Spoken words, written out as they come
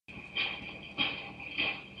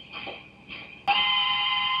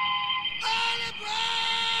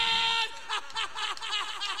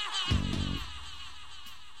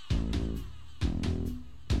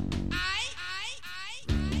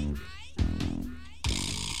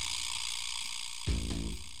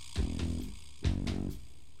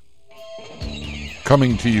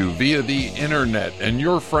Coming to you via the internet and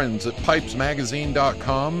your friends at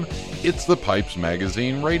PipesMagazine.com, it's the Pipes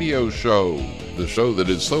Magazine radio show. The show that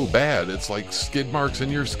is so bad it's like skid marks in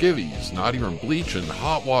your skivvies. Not even bleach and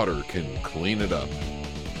hot water can clean it up.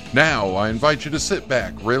 Now I invite you to sit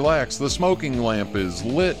back, relax, the smoking lamp is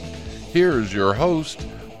lit. Here's your host,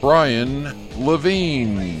 Brian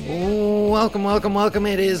Levine. Welcome, welcome, welcome.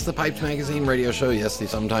 It is the Pipes Magazine radio show. Yes, the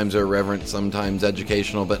sometimes irreverent, sometimes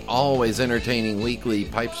educational, but always entertaining weekly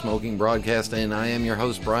pipe smoking broadcast. And I am your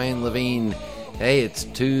host, Brian Levine. Hey, it's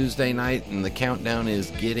Tuesday night and the countdown is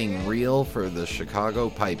getting real for the Chicago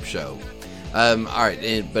Pipe Show.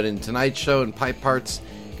 Alright, but in tonight's show in Pipe Parts,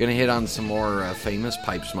 going to hit on some more famous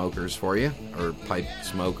pipe smokers for you, or pipe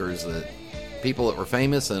smokers, people that were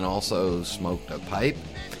famous and also smoked a pipe.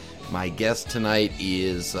 My guest tonight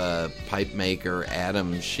is pipe maker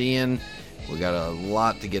Adam Sheehan. We got a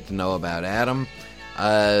lot to get to know about Adam.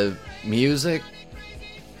 Music,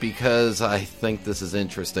 because I think this is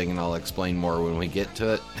interesting and I'll explain more when we get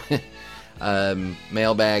to it.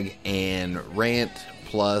 Mailbag and rant,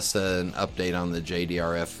 plus an update on the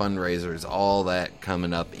JDRF fundraisers. All that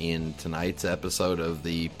coming up in tonight's episode of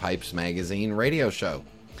the Pipes Magazine radio show.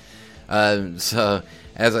 So,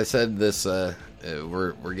 as I said, this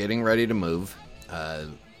we're getting ready to move.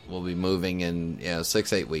 We'll be moving in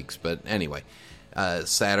 6-8 weeks. But anyway,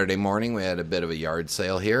 Saturday morning we had a bit of a yard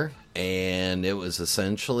sale here, and it was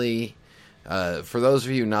essentially, for those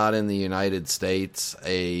of you not in the United States,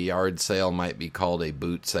 a yard sale might be called a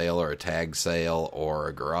boot sale or a tag sale or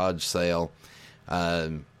a garage sale.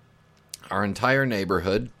 Our entire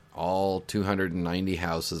neighborhood, all 290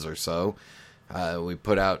 houses or so, we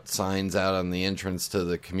put out signs out on the entrance to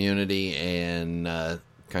the community and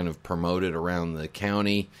kind of promote it around the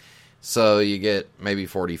county. So you get maybe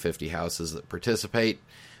 40, 50 houses that participate.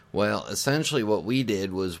 Well, essentially what we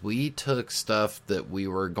did was we took stuff that we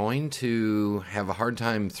were going to have a hard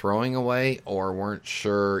time throwing away or weren't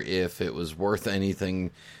sure if it was worth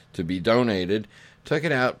anything to be donated, took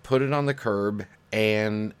it out, put it on the curb,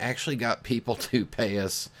 and actually got people to pay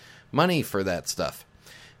us money for that stuff.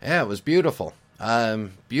 Yeah, it was beautiful.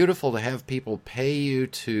 Beautiful to have people pay you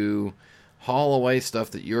to haul away stuff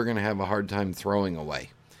that you're going to have a hard time throwing away.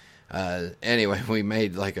 Anyway, we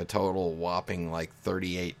made like a total whopping like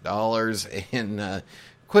 $38 and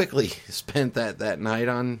quickly spent that night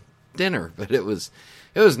on dinner, but it was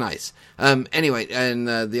nice. Anyway, and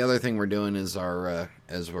the other thing we're doing is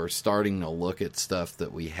as we're starting to look at stuff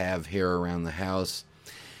that we have here around the house.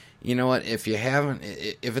 You know what, if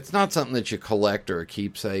it's not something that you collect or a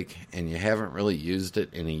keepsake and you haven't really used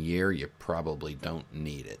it in a year, you probably don't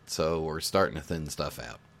need it. So we're starting to thin stuff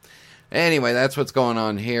out. Anyway, that's what's going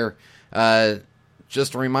on here.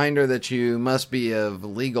 Just a reminder that you must be of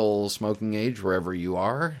legal smoking age wherever you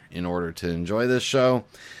are in order to enjoy this show.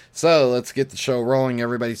 So let's get the show rolling.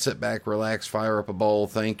 Everybody sit back, relax, fire up a bowl.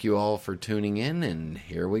 Thank you all for tuning in, and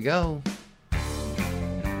here we go.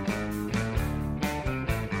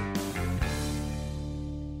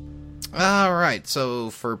 All right, so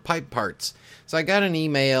for pipe parts. So I got an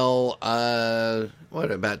email,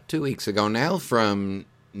 about 2 weeks ago now from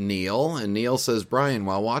Neil. And Neil says, Brian,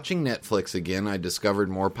 while watching Netflix again, I discovered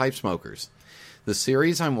more pipe smokers. The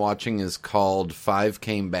series I'm watching is called Five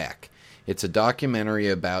Came Back. It's a documentary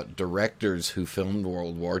about directors who filmed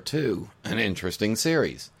World War II. An interesting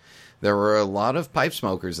series. There were a lot of pipe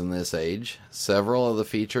smokers in this age. Several of the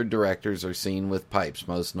featured directors are seen with pipes,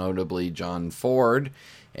 most notably John Ford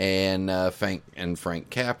and Frank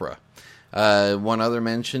Capra. One other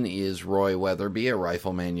mention is Roy Weatherby, a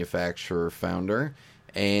rifle manufacturer founder,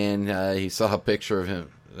 and he saw a picture of him,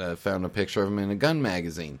 found a picture of him in a gun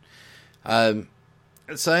magazine.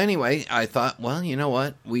 So anyway, I thought, well, you know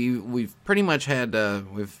what? We've pretty much had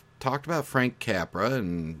we've talked about Frank Capra,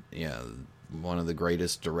 and one of the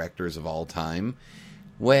greatest directors of all time.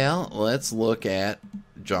 Well, let's look at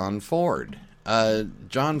John Ford.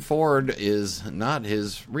 John Ford is not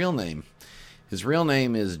his real name. His real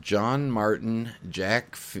name is John Martin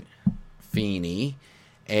Jack Feeney,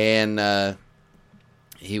 and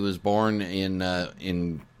he was born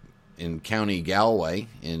in County Galway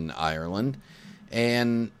in Ireland,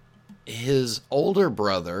 and his older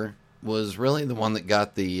brother was really the one that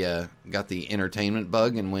got the entertainment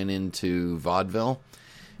bug and went into vaudeville,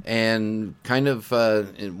 and kind of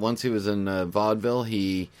once he was in vaudeville,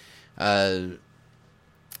 he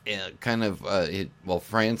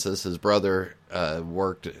Francis, his brother,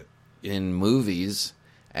 worked in movies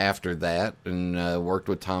after that, and worked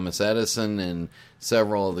with Thomas Edison and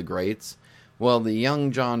several of the greats. Well, the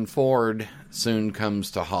young John Ford soon comes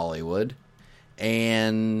to Hollywood,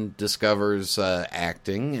 and discovers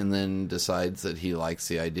acting, and then decides that he likes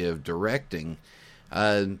the idea of directing.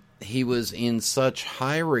 He was in such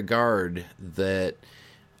high regard that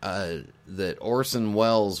Orson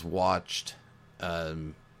Welles watched a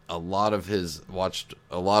lot of his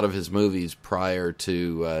movies prior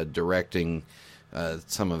to directing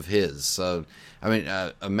some of his. So, I mean,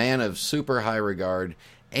 a man of super high regard,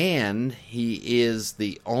 and he is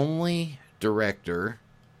the only director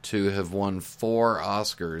to have won 4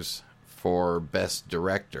 Oscars for Best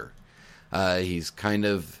Director. He's kind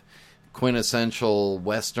of quintessential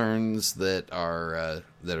westerns that are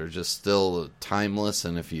just still timeless,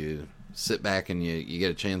 and if you sit back and you get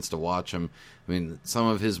a chance to watch them, I mean, some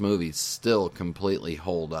of his movies still completely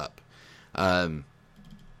hold up.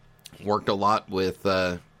 Worked a lot with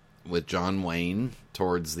John Wayne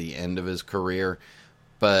towards the end of his career,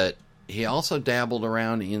 but he also dabbled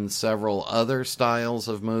around in several other styles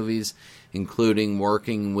of movies, including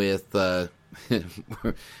working with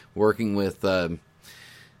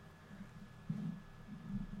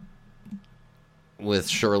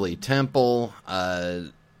Shirley Temple.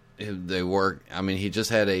 He just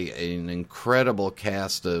had an incredible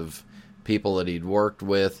cast of people that he'd worked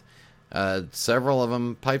with. Several of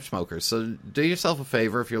them pipe smokers. So do yourself a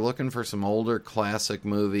favor, if you're looking for some older classic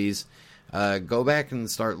movies, go back and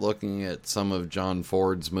start looking at some of John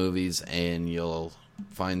Ford's movies, and you'll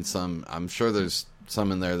find some. I'm sure there's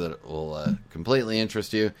some in there that will completely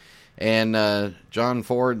interest you. And John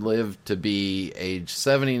Ford lived to be age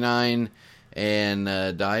 79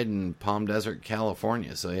 and died in Palm Desert,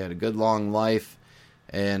 California. So he had a good long life,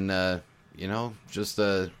 and just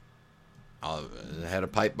had a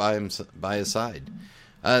pipe by his side.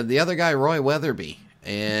 The other guy, Roy Weatherby,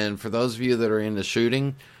 and for those of you that are into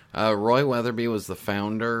shooting, Roy Weatherby was the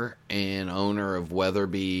founder and owner of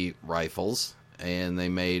Weatherby Rifles, and they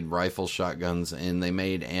made rifle shotguns, and they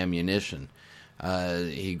made ammunition.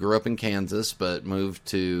 He grew up in Kansas, but moved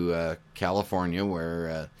to California,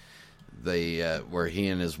 where he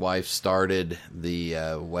and his wife started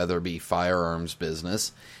the Weatherby firearms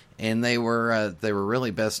business, and they were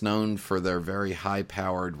really best known for their very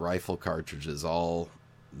high-powered rifle cartridges, all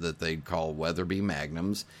that they'd call Weatherby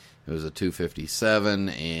Magnums. It was a 257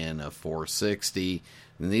 and a 460,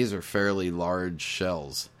 and these are fairly large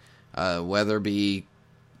shells. Weatherby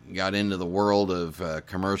got into the world of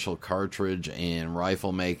commercial cartridge and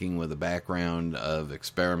rifle making with a background of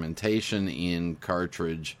experimentation in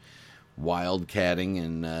cartridge wildcatting,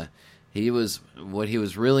 and what he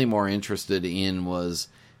was really more interested in was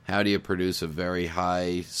how do you produce a very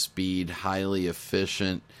high speed, highly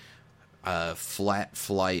efficient, flat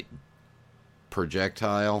flight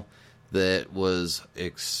projectile that was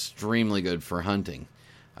extremely good for hunting.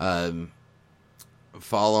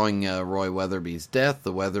 Following Roy Weatherby's death,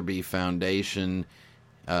 the Weatherby Foundation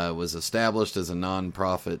was established as a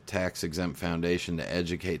non-profit, tax-exempt foundation to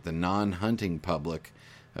educate the non-hunting public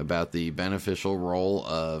about the beneficial role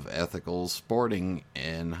of ethical sporting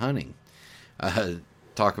and hunting.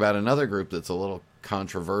 Talk about another group that's a little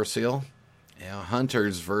controversial.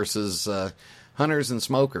 Hunters versus hunters and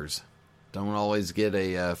smokers don't always get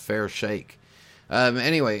a fair shake.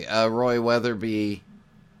 Anyway, Roy Weatherby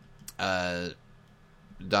died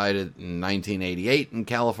in 1988 in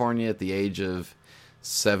California at the age of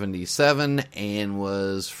 77, and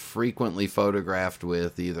was frequently photographed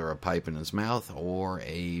with either a pipe in his mouth or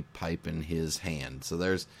a pipe in his hand. So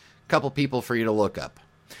there's a couple people for you to look up.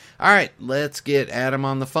 All right, let's get Adam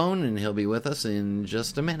on the phone, and he'll be with us in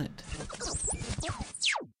just a minute.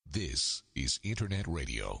 This is Internet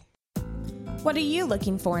Radio. What are you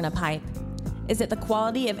looking for in a pipe? Is it the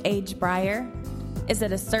quality of aged briar? Is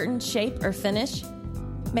it a certain shape or finish?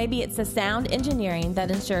 Maybe it's the sound engineering that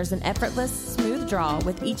ensures an effortless, smooth draw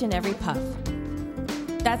with each and every puff.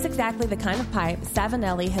 That's exactly the kind of pipe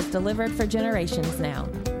Savinelli has delivered for generations now.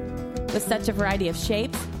 With such a variety of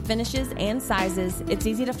shapes, finishes, and sizes, it's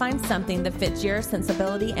easy to find something that fits your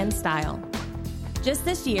sensibility and style. Just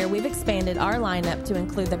this year, we've expanded our lineup to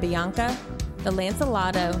include the Bianca, the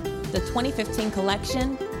Lancelotto, the 2015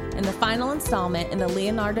 collection, and the final installment in the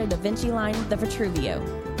Leonardo da Vinci line, the Vitruvio.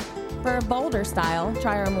 For a bolder style,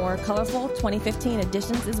 try our more colorful 2015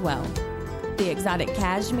 editions as well. The exotic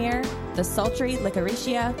cashmere, the sultry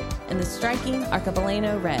licoricia, and the striking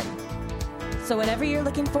arcobaleno red. So whatever you're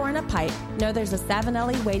looking for in a pipe, know there's a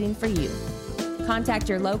Savinelli waiting for you. Contact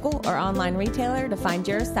your local or online retailer to find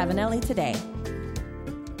your Savinelli today.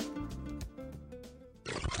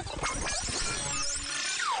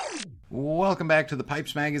 Welcome back to the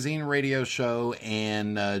Pipes Magazine radio show,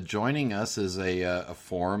 and joining us is a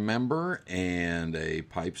forum member and a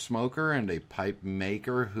pipe smoker and a pipe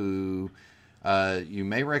maker who You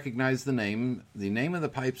may recognize the name. The name of the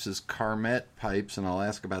pipes is Carmet Pipes, and I'll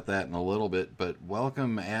ask about that in a little bit. But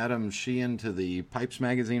welcome, Adam Sheehan, to the Pipes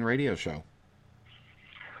Magazine radio show.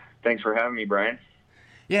 Thanks for having me, Brian.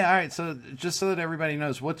 Yeah, all right. So just so that everybody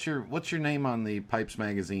knows, what's your name on the Pipes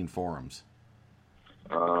Magazine forums?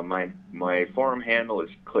 My forum handle is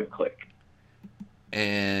Click Click.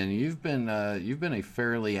 And you've been a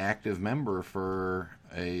fairly active member for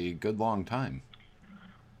a good long time.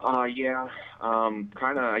 Yeah.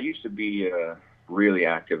 I used to be really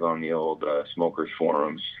active on the old smokers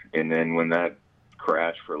forums, and then when that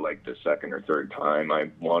crashed for like the second or third time, I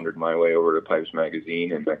wandered my way over to Pipes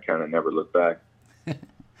Magazine, and I kind of never looked back.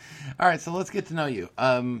 All right, so let's get to know you.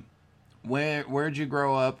 Where'd you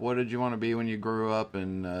grow up? What did you want to be when you grew up?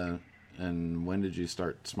 And when did you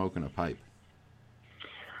start smoking a pipe?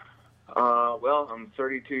 Well, I'm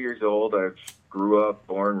 32 years old. I grew up,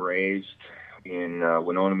 born, raised in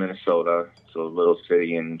Winona, Minnesota. It's a little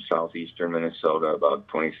city in southeastern Minnesota, about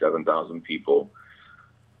 27,000 people.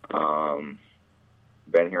 Been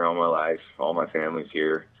here all my life. All my family's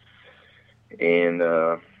here. And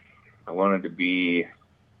I wanted to be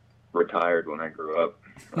retired when I grew up.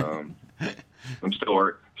 I'm still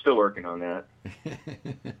working on that.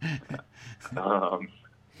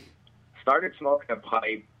 Started smoking a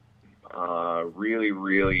pipe.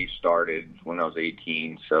 Really started when I was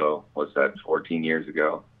 18. So what's that? 14 years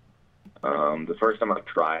ago. The first time I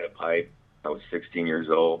tried a pipe, I was 16 years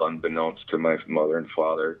old. Unbeknownst to my mother and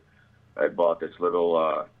father, I bought this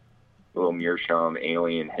little meerschaum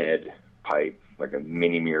alien head pipe, like a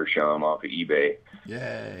mini meerschaum off of eBay.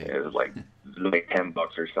 Yay! It was like $10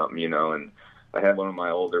 or something, and I had one of my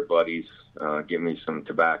older buddies give me some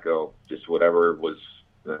tobacco, just whatever was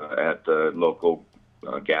at the local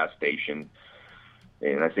gas station,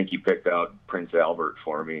 and I think he picked out Prince Albert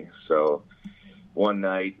for me. So one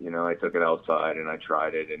night, I took it outside and I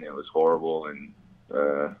tried it, and it was horrible, and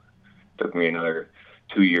took me another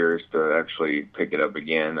 2 years to actually pick it up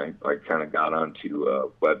again. I kind of got onto a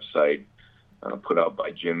website put out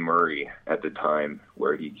by Jim Murray at the time,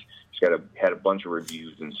 where he's had a bunch of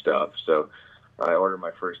reviews and stuff. So I ordered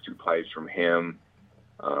my first two pipes from him.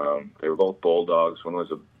 They were both Bulldogs. One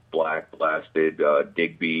was a black blasted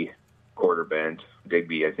Digby quarter bent.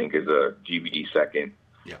 Digby, I think, is a GBD second.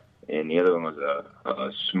 Yeah. And the other one was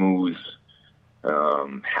a smooth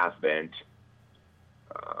half bent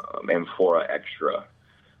Amphora Extra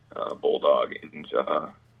Bulldog. And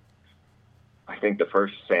I think the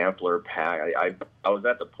first sampler pack, I was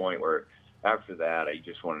at the point where after that I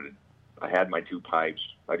had my two pipes.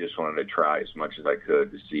 I just wanted to try as much as I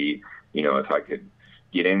could to see, if I could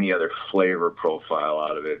get any other flavor profile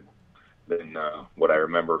out of it than what I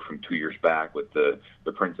remember from 2 years back with the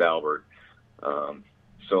Prince Albert.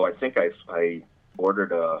 So I think I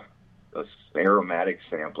ordered a aromatic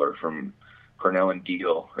sampler from Cornell and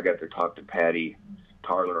Deal. I got to talk to Patty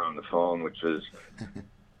Tarler on the phone, which was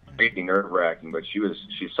pretty nerve-wracking, but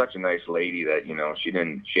she's such a nice lady that,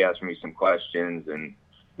 she asked me some questions, and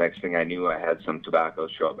next thing I knew, I had some tobacco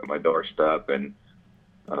show up at my doorstep, and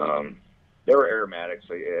they were aromatics.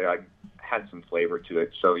 I had some flavor to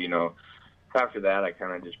it. So, after that, I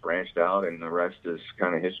kind of just branched out, and the rest is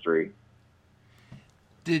kind of history.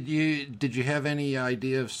 Did you have any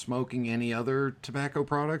idea of smoking any other tobacco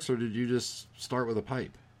products, or did you just start with a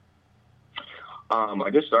pipe? I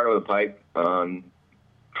just started with a pipe.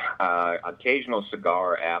 Occasional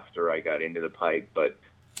cigar after I got into the pipe, but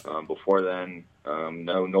before then,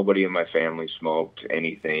 nobody in my family smoked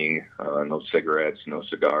anything. No cigarettes, no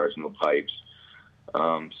cigars, no pipes.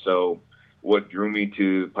 So what drew me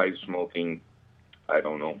to pipe smoking, I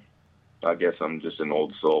don't know. I guess I'm just an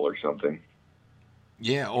old soul or something.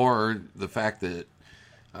 Yeah, or the fact that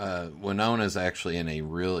Winona is actually in a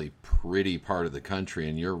really pretty part of the country,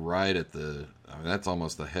 and you're right at that's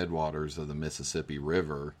almost the headwaters of the Mississippi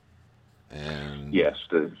River. And yes,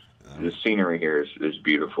 the scenery here is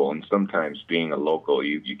beautiful, and sometimes being a local,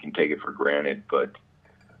 you can take it for granted, but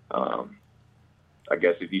I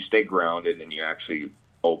guess if you stay grounded and you actually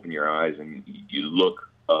open your eyes and you look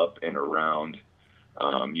up and around,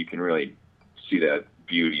 you can really see that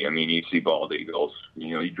beauty. I mean, you see bald eagles.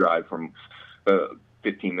 You drive from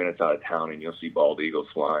 15 minutes out of town and you'll see bald eagles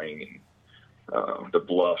flying. And the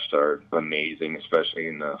bluffs are amazing, especially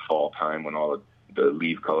in the fall time when all the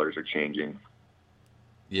leaf colors are changing.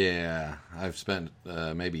 Yeah, I've spent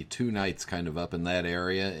maybe 2 nights kind of up in that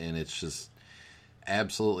area, and it's just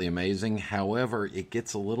absolutely amazing. However, it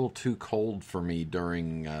gets a little too cold for me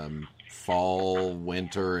during fall,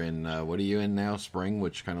 winter, and what are you in now? Spring,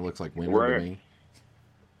 which kind of looks like winter to me.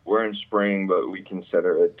 We're in spring, but we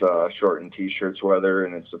consider it short and T-shirts weather,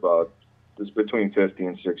 and it's about It's between 50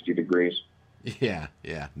 and 60 degrees. Yeah,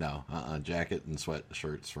 no, jacket and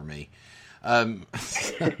sweatshirts for me.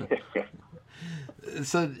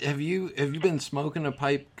 So have you been smoking a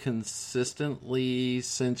pipe consistently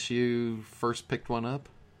since you first picked one up?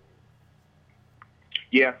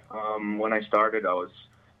 Yeah, when I started, I was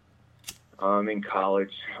in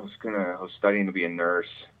college. I was studying to be a nurse.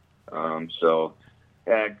 So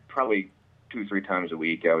probably 2-3 times a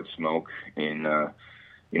week I would smoke, and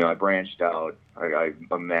I branched out. I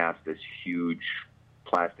amassed this huge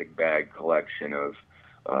plastic bag collection of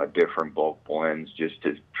different bulk blends just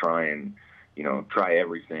to try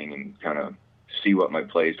everything and kind of see what my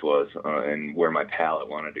place was and where my palate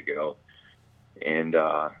wanted to go. And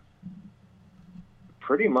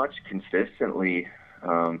pretty much consistently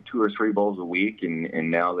 2 or 3 bowls a week.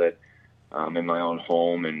 And now that I'm in my own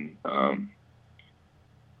home and I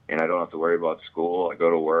don't have to worry about school, I go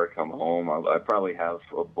to work, I'm home, I probably have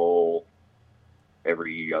a bowl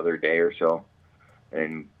every other day or so,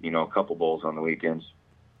 and a couple bowls on the weekends.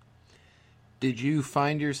 Did you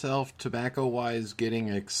find yourself, tobacco-wise, getting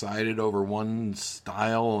excited over one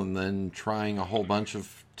style and then trying a whole bunch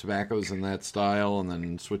of tobaccos in that style and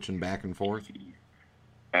then switching back and forth?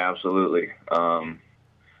 Absolutely.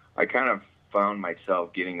 I kind of found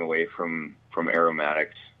myself getting away from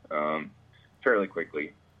aromatics fairly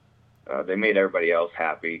quickly. They made everybody else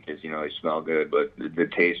happy because, they smell good, but the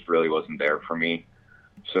taste really wasn't there for me.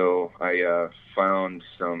 So I found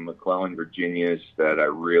some McClellan Virginias that I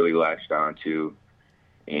really latched onto,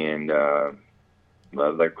 and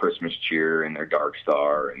their Christmas Cheer and their Dark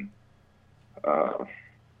Star, and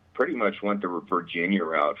pretty much went the Virginia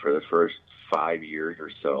route for the first 5 years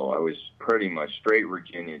or so. I was pretty much straight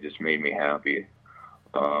Virginia, just made me happy.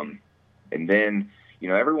 And then,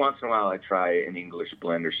 every once in a while I try an English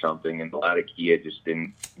blend or something, and the Latakia just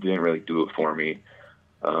didn't really do it for me.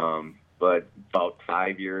 But about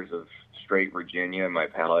 5 years of straight Virginia, my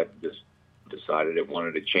palate just decided it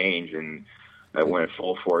wanted to change, and I went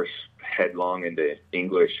full force headlong into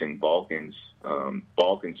English and Balkans.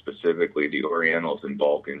 Balkans specifically, the Orientals and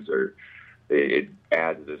Balkans it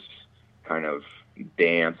adds this kind of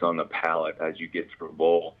dance on the palate as you get through a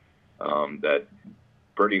bowl that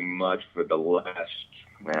pretty much for the last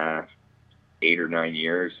 8 or 9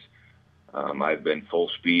 years, I've been full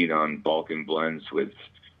speed on Balkan blends with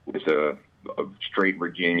a straight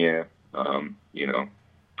Virginia,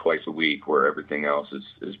 twice a week, where everything else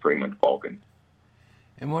is pretty much Balkan.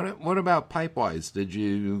 And what about pipe-wise? Did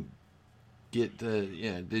you get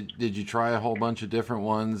did you try a whole bunch of different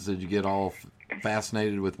ones? Did you get all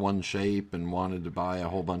fascinated with one shape and wanted to buy a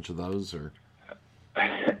whole bunch of those, or?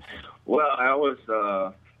 Well,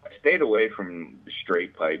 I stayed away from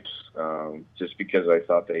straight pipes just because I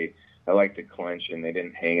thought I liked to clench and they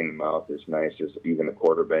didn't hang in the mouth as nice as even a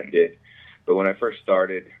quarter bend did. But when I first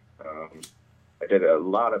started, I did a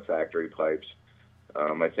lot of factory pipes.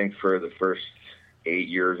 I think for the first 8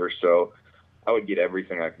 years or so, I would get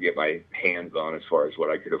everything I could get my hands on as far as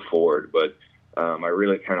what I could afford. But I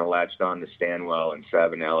really kind of latched on to Stanwell and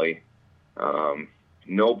Savinelli.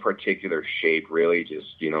 No particular shape, really,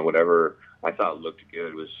 just, whatever I thought looked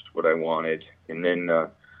good was what I wanted. And then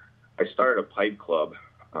I started a pipe club,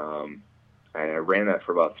 and I ran that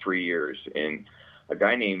for about 3 years. And a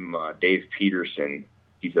guy named Dave Peterson,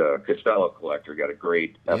 he's a Costello collector, got a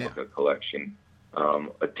great Epica collection,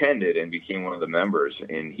 attended and became one of the members.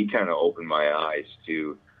 And he kind of opened my eyes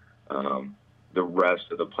to the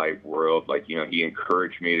rest of the pipe world. Like, he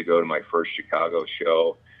encouraged me to go to my first Chicago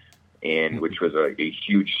show, and which was a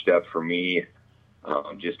huge step for me,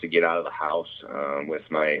 just to get out of the house. With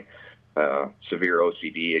my severe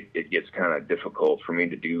OCD, it gets kind of difficult for me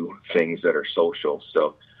to do things that are social.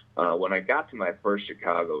 So when I got to my first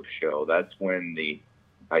Chicago show, that's when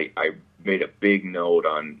I made a big note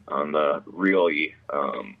on the really,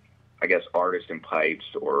 I guess, artisan pipes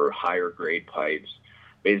or higher grade pipes,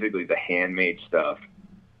 basically the handmade stuff.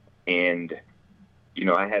 And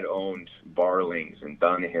I had owned Barlings and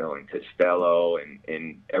Dunhill and Costello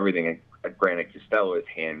and everything. Granted, Costello is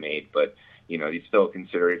handmade, but, you still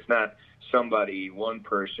consider it's not one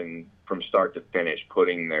person from start to finish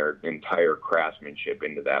putting their entire craftsmanship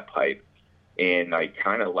into that pipe. And I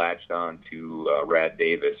kind of latched on to Rad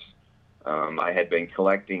Davis. I had been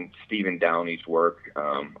collecting Stephen Downey's work.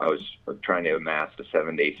 I was trying to amass a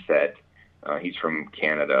 7-day set. He's from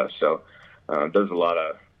Canada, so does a lot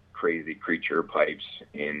of crazy creature pipes.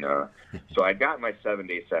 And so I got my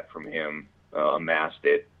 7-day set from him, amassed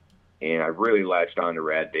it, and I really latched on to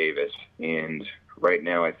Rad Davis. And right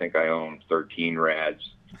now I think I own 13 Rads,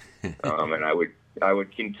 and I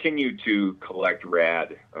would continue to collect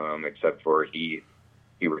Rad, except for he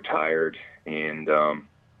he retired, and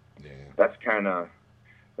that's kind of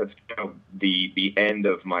the end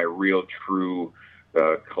of my real true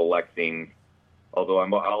collecting. Although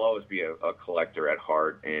I'll always be a collector at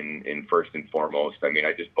heart, and first and foremost, I mean,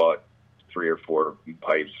 I just bought 3 or 4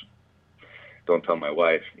 pipes. Don't tell my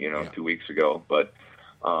wife, 2 weeks ago. But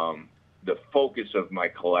the focus of my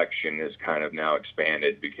collection is kind of now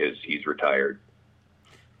expanded because he's retired.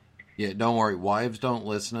 Yeah, don't worry. Wives don't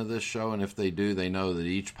listen to this show, and if they do, they know that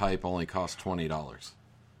each pipe only costs $20.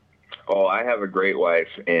 Oh, I have a great wife,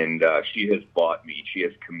 and she has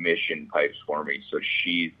commissioned pipes for me, so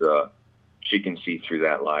she can see through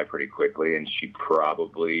that lie pretty quickly, and she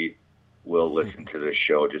probably will listen to this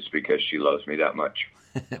show just because she loves me that much.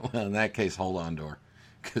 Well, in that case, hold on to her,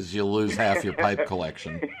 because you'll lose half your pipe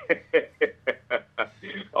collection.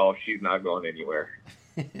 Oh, she's not going anywhere.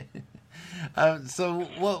 So,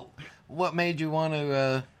 what made you want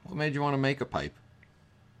to make a pipe?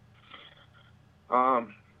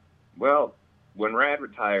 Well, when Rad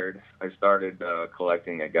retired, I started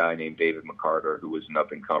collecting a guy named David McCarter, who was an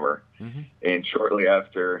up-and-comer. Mm-hmm. And shortly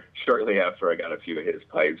after I got a few of his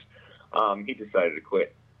pipes, he decided to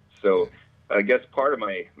quit. So I guess part of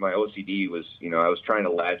my OCD was, I was trying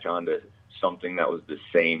to latch onto something that was the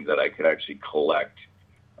same that I could actually collect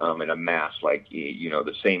and amass, like,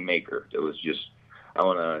 the same maker. It was just, I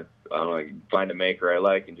want to find a maker I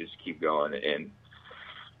like and just keep going. And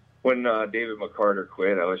when David McCarter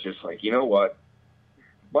quit, I was just like, you know what?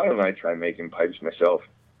 Why don't I try making pipes myself?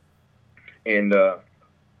 And,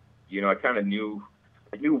 I kind of knew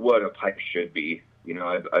what a pipe should be.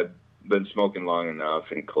 I've been smoking long enough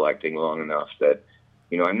and collecting long enough that,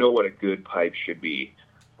 I know what a good pipe should be.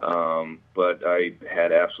 But I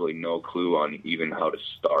had absolutely no clue on even how to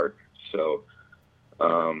start. So,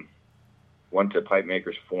 went to Pipe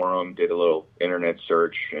Makers Forum, did a little internet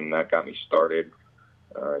search, and that got me started.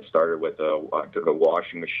 I started with a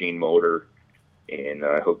washing machine motor, and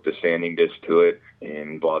I hooked a sanding disc to it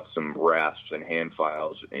and bought some rasps and hand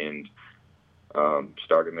files and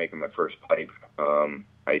started making my first pipe.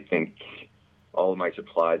 I think all of my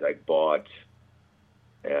supplies I bought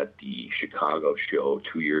at the Chicago show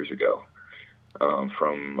 2 years ago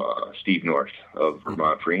from Steve North of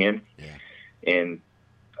Vermont Freehand. Yeah. And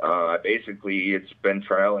basically, it's been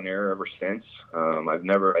trial and error ever since. I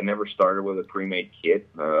never started with a pre-made kit.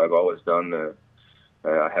 I've always done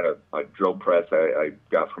I had a drill press I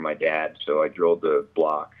got from my dad, so I drilled the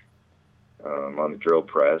block on the drill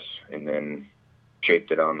press and then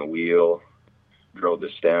shaped it on the wheel, drilled the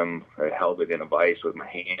stem. I held it in a vise with my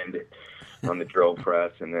hand on the drill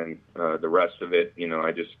press, and then the rest of it,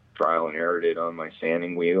 I just trial and errored it on my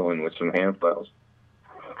sanding wheel and with some hand files.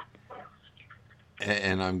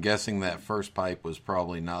 And I'm guessing that first pipe was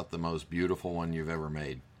probably not the most beautiful one you've ever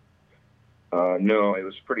made. No, it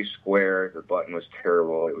was pretty square. The button was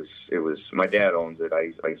terrible. It was. My dad owns it.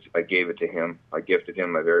 I gave it to him. I gifted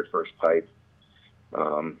him my very first pipe.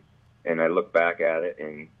 And I look back at it,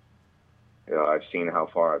 and I've seen how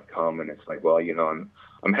far I've come, and it's like, well, I'm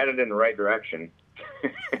headed in the right direction.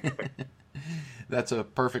 That's a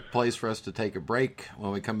perfect place for us to take a break.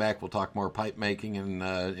 When we come back, we'll talk more pipe making, and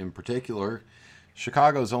in particular,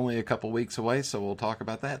 Chicago's only a couple weeks away, so we'll talk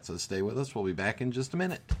about that. So stay with us. We'll be back in just a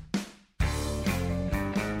minute.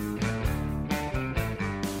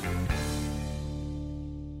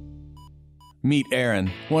 Meet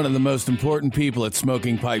Aaron, one of the most important people at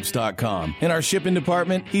SmokingPipes.com. In our shipping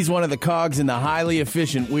department, he's one of the cogs in the highly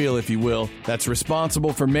efficient wheel, if you will, that's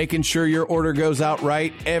responsible for making sure your order goes out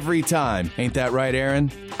right every time. Ain't that right,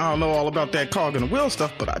 Aaron? I don't know all about that cog and the wheel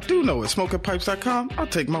stuff, but I do know at SmokingPipes.com, I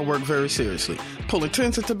take my work very seriously. Pulling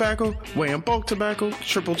tins of tobacco, weighing bulk tobacco,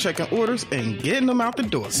 triple checking orders, and getting them out the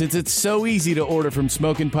door. Since it's so easy to order from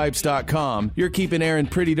SmokingPipes.com, you're keeping Aaron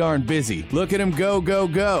pretty darn busy. Look at him go, go,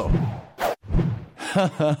 go.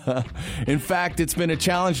 In fact, it's been a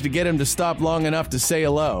challenge to get him to stop long enough to say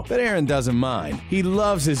hello. But Aaron doesn't mind. He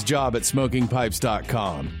loves his job at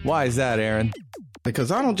SmokingPipes.com. Why is that, Aaron? Because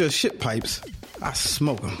I don't just ship pipes, I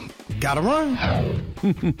smoke them. Gotta run.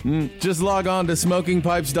 Just log on to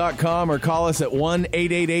SmokingPipes.com or call us at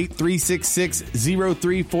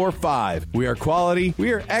 1-888-366-0345. We are quality.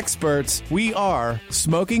 We are experts. We are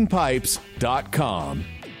SmokingPipes.com.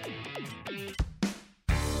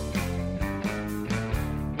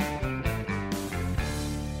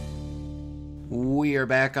 We are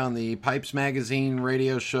back on the Pipes Magazine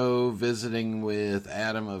radio show, visiting with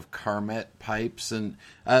Adam of Carmet Pipes. And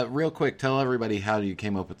real quick, tell everybody how you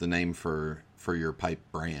came up with the name for your pipe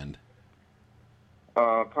brand.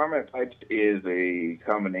 Carmet Pipes is a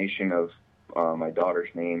combination of my daughter's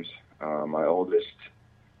names. My oldest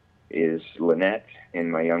is Lynette,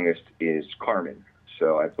 and my youngest is Carmen.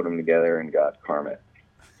 So I put them together and got Carmen.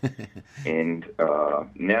 And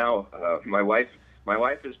now my wife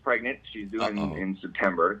is pregnant. She's due in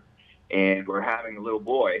September, and we're having a little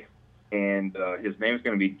boy, and his name's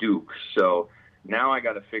going to be Duke. So now I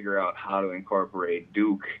got to figure out how to incorporate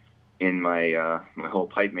Duke in my my whole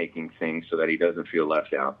pipe making thing so that he doesn't feel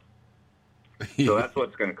left out. So that's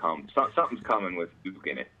what's going to come. Something's coming with Duke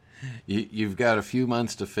in it. You've got a few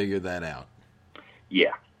months to figure that out.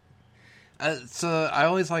 Yeah. So I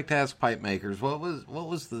always like to ask pipe makers, what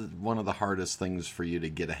was one of the hardest things for you to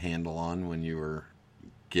get a handle on when you were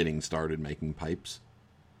getting started making pipes?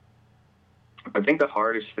 I think the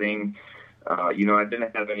hardest thing, I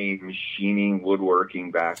didn't have any machining,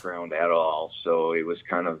 woodworking background at all, so it was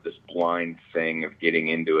kind of this blind thing of getting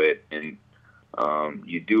into it. And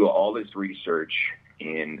you do all this research,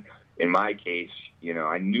 and in my case,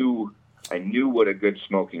 I knew what a good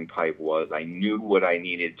smoking pipe was. I knew what I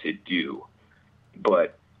needed to do.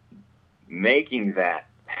 But making that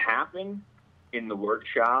happen in the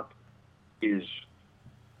workshop is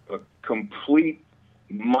a complete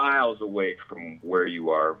miles away from where you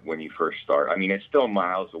are when you first start. I mean, it's still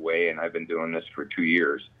miles away, and I've been doing this for 2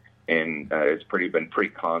 years, and it's been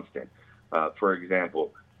pretty constant. For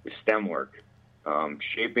example, the stem work,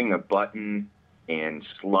 shaping a button and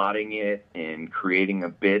slotting it and creating a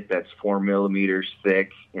bit that's 4 millimeters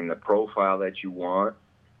thick in the profile that you want,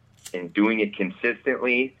 and doing it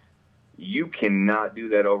consistently. You cannot do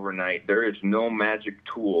that overnight. There is no magic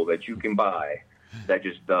tool that you can buy that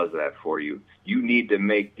just does that for you. You need to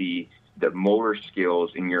make the motor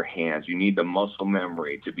skills in your hands. You need the muscle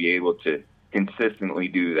memory to be able to consistently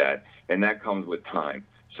do that, and that comes with time.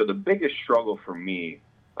 So the biggest struggle for me,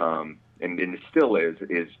 and it still is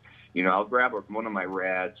I'll grab one of my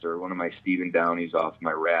Rads or one of my Stephen Downeys off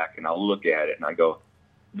my rack, and I'll look at it, and I go,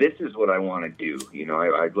 this is what I want to do.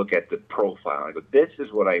 I look at the profile, and I go, this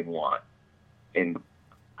is what I want. And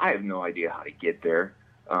I have no idea how to get there.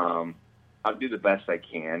 I'll do the best I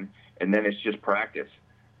can, and then it's just practice.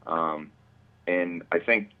 And I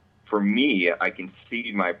think for me, I can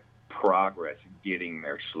see my progress getting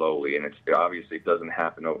there slowly, and obviously it doesn't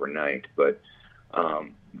happen overnight, but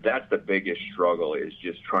that's the biggest struggle, is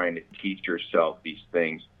just trying to teach yourself these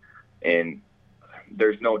things. And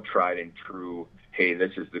there's no tried and true, hey,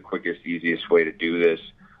 this is the quickest, easiest way to do this.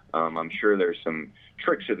 I'm sure there's some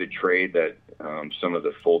tricks of the trade that some of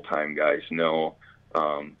the full-time guys know,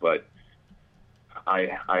 but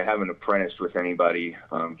I haven't apprenticed with anybody.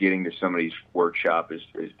 Getting to somebody's workshop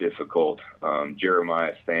is difficult.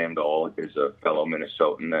 Jeremiah Sandall is a fellow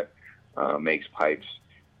Minnesotan that makes pipes,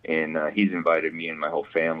 and he's invited me and my whole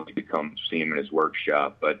family to come see him in his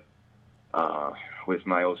workshop. But with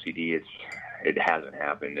my OCD, it hasn't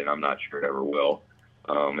happened, and I'm not sure it ever will.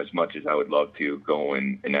 As much as I would love to go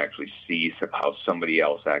and actually see how somebody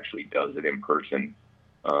else actually does it in person,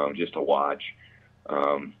 just to watch.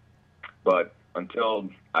 But until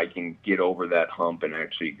I can get over that hump and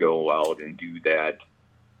actually go out and do that,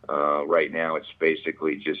 right now it's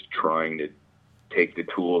basically just trying to take the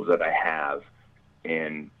tools that I have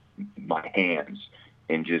in my hands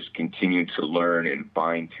and just continue to learn and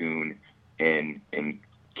fine-tune and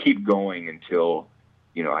keep going until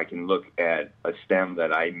I can look at a stem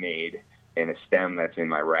that I made and a stem that's in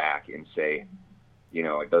my rack and say,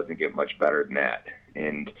 it doesn't get much better than that.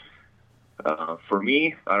 And for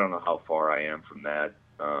me, I don't know how far I am from that.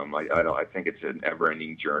 I think it's an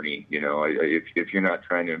ever-ending journey. If you're not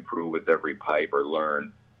trying to improve with every pipe or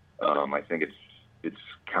learn, I think it's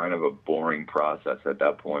kind of a boring process at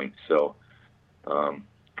that point. So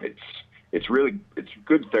it's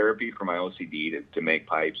good therapy for my OCD to make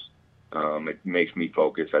pipes. It makes me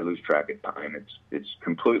focus. I lose track of time. It's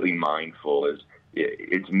completely mindful.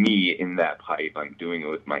 It's me in that pipe. I'm doing it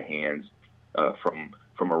with my hands,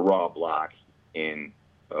 from a raw block in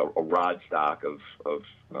a rod stock of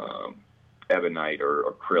ebonite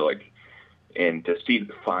or acrylic, and to see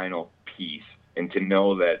the final piece and to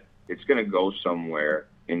know that it's going to go somewhere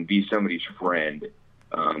and be somebody's friend,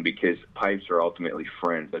 because pipes are ultimately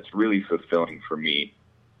friends. That's really fulfilling for me.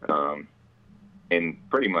 And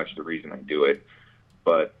pretty much the reason I do it.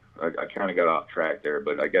 But I kind of got off track there.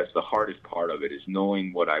 But I guess the hardest part of it is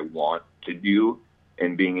knowing what I want to do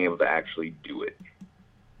and being able to actually do it.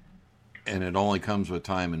 And it only comes with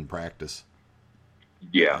time and practice.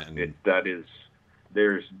 Yeah,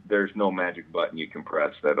 there's no magic button you can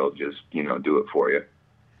press that'll just, do it for you.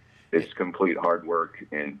 It's complete hard work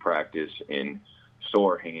and practice and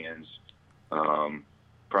sore hands.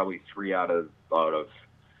 Probably 3 or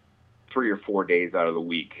 4 days out of the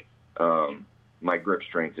week, my grip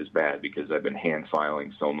strength is bad because I've been hand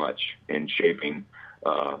filing so much and shaping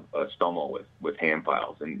a stummel with hand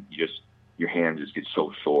files, and your hand just gets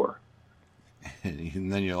so sore.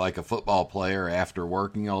 And then you're like a football player. After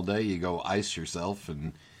working all day, you go ice yourself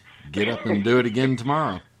and get up and do it again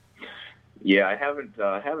tomorrow. Yeah, I haven't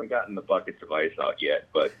gotten the buckets of ice out yet,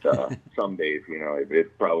 but some days,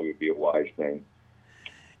 it probably would be a wise thing.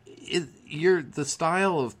 The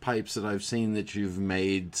style of pipes that I've seen that you've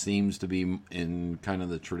made seems to be in kind of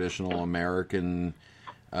the traditional American,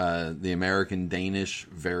 the American Danish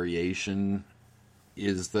variation.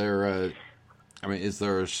 Is there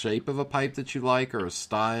a shape of a pipe that you like, or a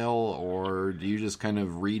style, or do you just kind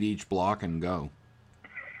of read each block and go?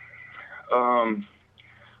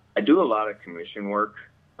 I do a lot of commission work.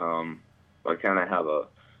 I kind of have I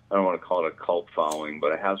don't want to call it a cult following,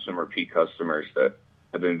 but I have some repeat customers that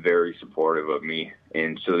have been very supportive of me.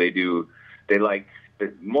 And so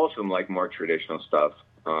most of them like more traditional stuff.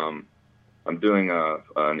 I'm doing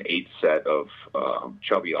an 8 set of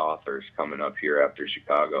chubby authors coming up here after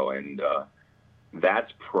Chicago, and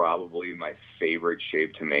that's probably my favorite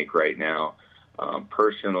shape to make right now.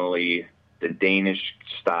 Personally, the Danish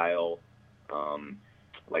style,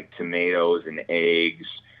 like tomatoes and eggs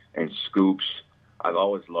and scoops, I've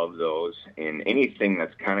always loved those. And anything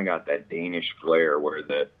that's kind of got that Danish flair where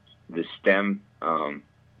the stem,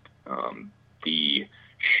 the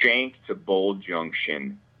shank to bowl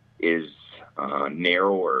junction is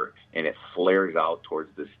narrower and it flares out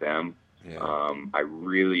towards the stem. Yeah. I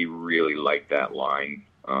really, really like that line.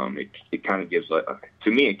 It kind of gives,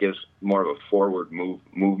 to me, it gives more of a forward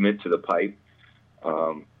movement to the pipe.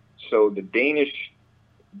 So the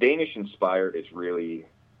Danish inspired is really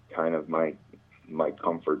kind of my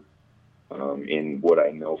comfort in what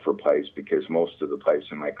I know for pipes, because most of the pipes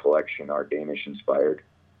in my collection are Danish inspired.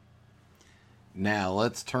 Now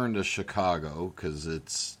let's turn to Chicago, because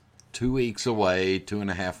it's 2 weeks away,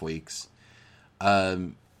 2.5 weeks.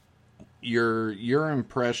 Your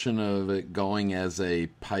impression of it going as a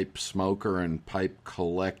pipe smoker and pipe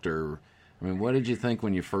collector, I mean, what did you think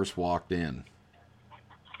when you first walked in?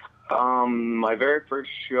 My very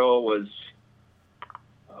first show was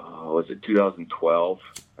it 2012,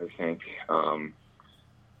 I think.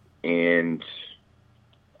 And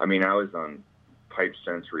I mean, I was on pipe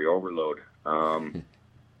sensory overload.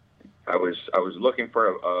 I was looking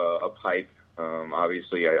for a pipe.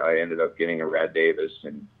 Obviously I ended up getting a Rad Davis,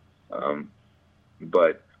 and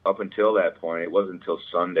but up until that point, it wasn't until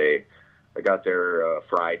Sunday. I got there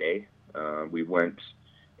Friday. We went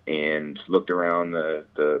and looked around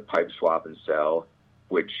the pipe swap and sell,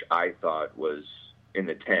 which I thought was in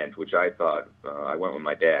the tent, which I thought I went with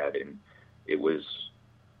my dad, and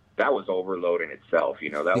that was overload in itself.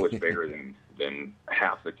 That was bigger than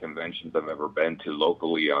half the conventions I've ever been to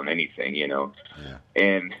locally on anything. Yeah.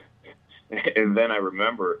 And then I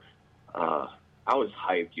remember I was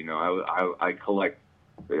hyped. I collect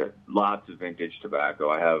lots of vintage tobacco.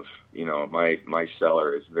 I have, my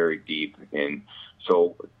cellar is very deep, and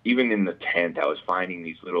so even in the tent, I was finding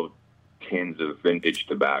these little tins of vintage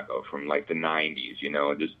tobacco from like the 90s,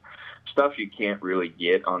 just stuff you can't really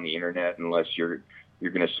get on the internet unless you're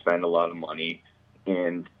going to spend a lot of money.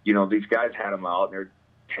 And, these guys had them out, and they're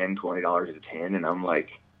 $10, $20 a tin. And I'm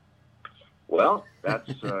like, well, that's,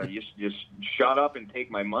 just shut up and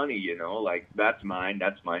take my money, like that's mine. And,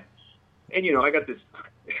 I got this,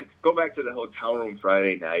 go back to the hotel room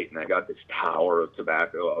Friday night, and I got this tower of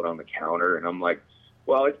tobacco out on the counter, and I'm like,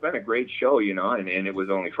 well, it's been a great show, and it was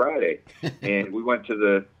only Friday. And we went to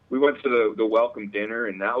the welcome dinner,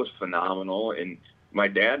 and that was phenomenal. And my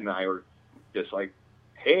dad and I were just like,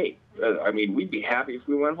 hey, we'd be happy if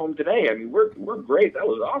we went home today. We're great. That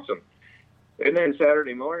was awesome. And then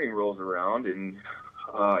Saturday morning rolls around, and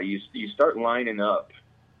you start lining up,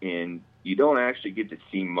 and you don't actually get to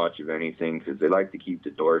see much of anything because they like to keep the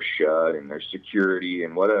doors shut and there's security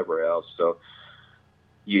and whatever else. So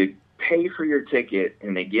you pay for your ticket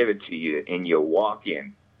and they give it to you and you walk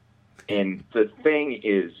in. And the thing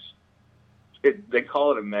is, they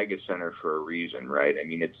call it a mega center for a reason, right?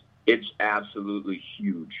 It's absolutely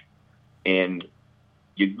huge. And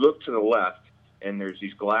you look to the left and there's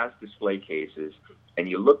these glass display cases, and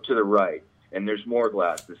you look to the right and there's more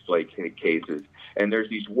glass display cases, and there's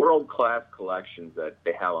these world-class collections that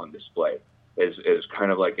they have on display as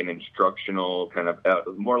kind of like an instructional, kind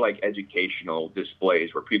of more like educational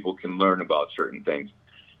displays where people can learn about certain things.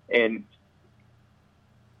 And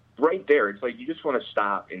right there, it's like you just want to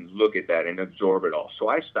stop and look at that and absorb it all. So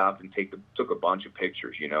I stopped and took a bunch of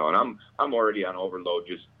pictures, and I'm already on overload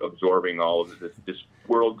just absorbing all of this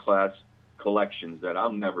world-class collections that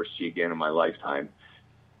I'll never see again in my lifetime.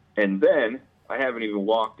 And then I haven't even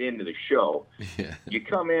walked into the show. Yeah. You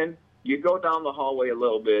come in, you go down the hallway a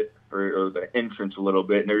little bit, or the entrance a little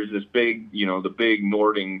bit, and there's this big, the big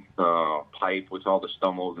Nording pipe with all the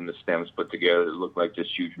stummels and the stems put together that look like this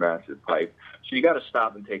huge, massive pipe. So you got to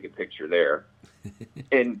stop and take a picture there.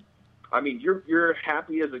 And I mean, you're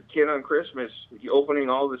happy as a kid on Christmas, opening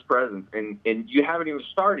all this presents, and you haven't even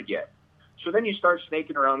started yet. So then you start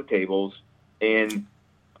snaking around the tables, and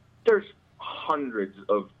there's hundreds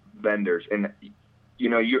of vendors, and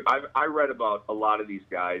I read about a lot of these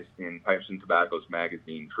guys in Pipes and Tobacco's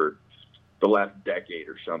magazine for the last decade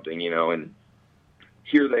or something, and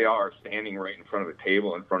here they are standing right in front of a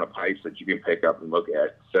table in front of pipes that you can pick up and look at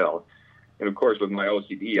and sell. And of course, with my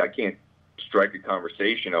OCD, I can't strike a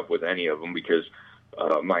conversation up with any of them because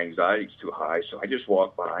my anxiety's too high. So I just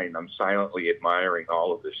walk by and I'm silently admiring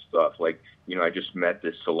all of this stuff. Like, I just met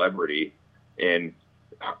this celebrity, and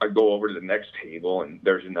I go over to the next table and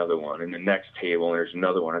there's another one, and the next table and there's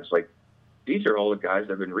another one. It's like, these are all the guys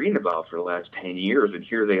I've been reading about for the last 10 years, and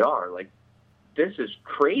here they are. Like, this is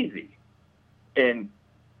crazy. And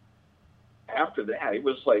after that, it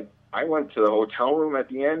was like I went to the hotel room at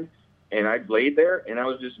the end, and I laid there, and I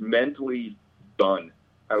was just mentally done.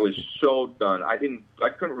 I was so done. I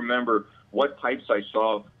couldn't remember what pipes I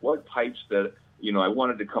saw, what pipes that, I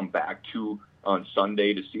wanted to come back to on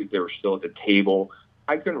Sunday to see if they were still at the table.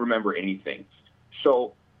 I couldn't remember anything.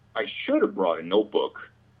 So I should have brought a notebook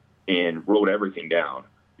and wrote everything down.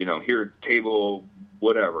 Here, table,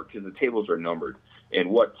 whatever, because the tables are numbered, and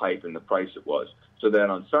what pipe and the price it was. So that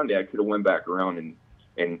on Sunday I could have went back around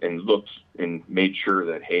and looked and made sure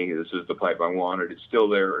that, hey, this is the pipe I wanted. It's still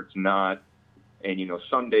there or it's not. And,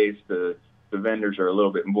 Sundays the vendors are a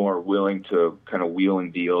little bit more willing to kind of wheel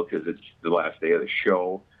and deal because it's the last day of the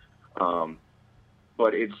show.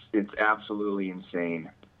 But it's absolutely insane.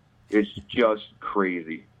 It's just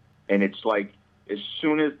crazy. And it's like as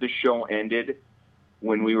soon as the show ended,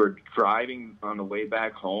 when we were driving on the way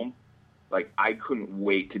back home, like I couldn't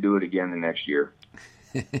wait to do it again the next year.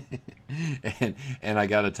 and I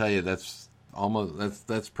got to tell you, that's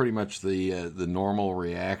pretty much the normal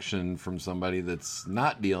reaction from somebody that's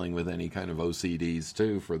not dealing with any kind of OCDs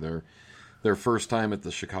too for their first time at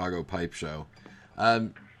the Chicago Pipe Show. I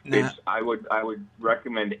would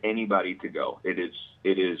recommend anybody to go. It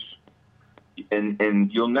is,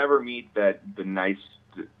 and you'll never meet the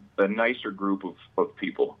nicer group of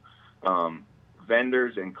people,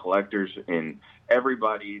 vendors and collectors and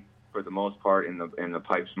everybody for the most part in the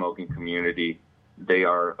pipe smoking community. They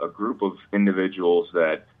are a group of individuals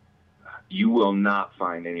that you will not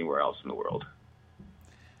find anywhere else in the world.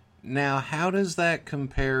 Now, how does that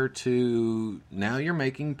compare to now you're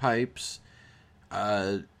making pipes?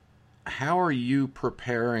 How are you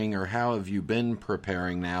preparing, or how have you been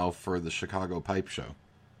preparing now for the Chicago Pipe Show?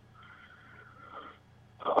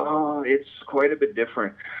 It's quite a bit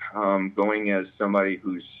different going as somebody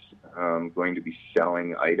who's going to be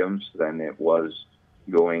selling items than it was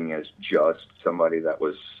going as just somebody that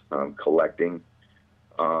was collecting.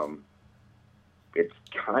 It's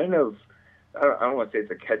kind of, I don't want to say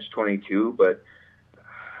it's a catch-22, but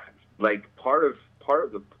like part of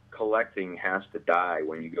the collecting has to die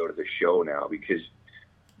when you go to the show now, because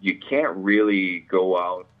you can't really go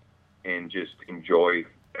out and just enjoy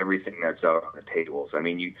everything that's out on the tables. I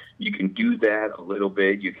mean, you can do that a little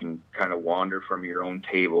bit. You can kind of wander from your own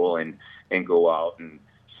table and go out and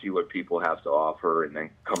see what people have to offer and then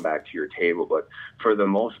come back to your table. But for the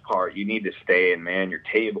most part, you need to stay and man your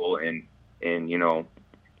table and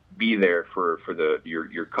be there for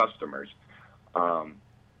your customers.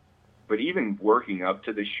 But even working up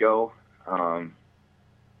to the show, I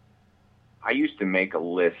used to make a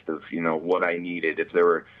list of, what I needed.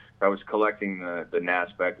 I was collecting the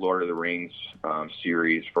NASPAC Lord of the Rings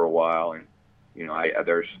series for a while, and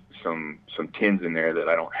there's some tins in there that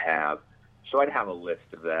I don't have, so I'd have a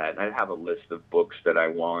list of that, and I'd have a list of books that I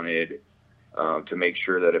wanted to make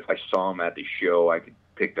sure that if I saw them at the show, I could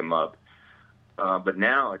pick them up. But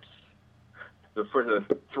now for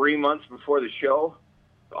the 3 months before the show,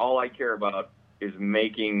 all I care about is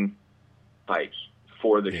making pipes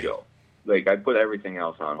for the show. Like, I put everything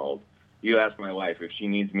else on hold. You ask my wife if she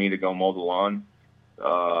needs me to go mow the lawn.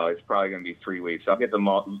 It's probably going to be 3 weeks. I'll get the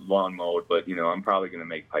lawn mowed, but I'm probably going to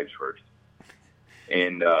make pipes first.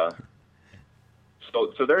 And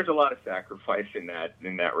so there's a lot of sacrifice in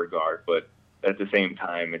that regard. But at the same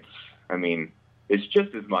time, it's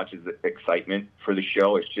just as much as excitement for the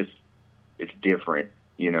show. It's different,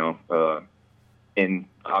 and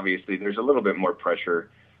obviously there's a little bit more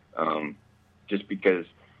pressure, just because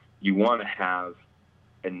you want to have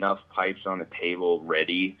enough pipes on the table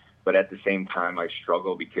ready, but at the same time I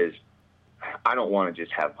struggle because I don't want to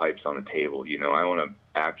just have pipes on the table. I want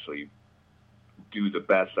to actually do the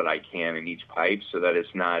best that I can in each pipe, so that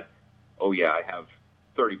it's not, oh yeah, I have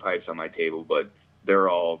 30 pipes on my table, but they're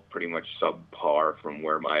all pretty much subpar from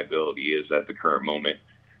where my ability is at the current moment.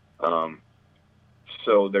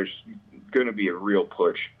 So there's going to be a real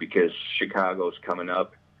push, because Chicago's coming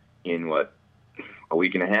up in a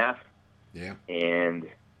week and a half. Yeah. And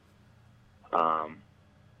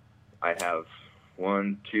I have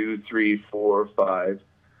 1, 2, 3, 4, 5.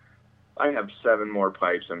 I have 7 more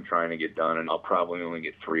pipes I'm trying to get done, and I'll probably only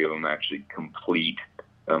get 3 of them actually complete.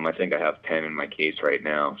 I think I have 10 in my case right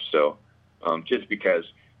now. So just because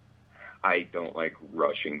I don't like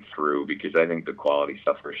rushing through, because I think the quality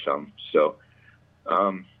suffers some. So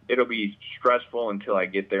it'll be stressful until I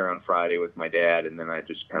get there on Friday with my dad, and then I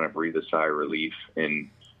just kind of breathe a sigh of relief and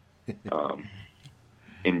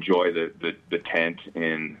enjoy the tent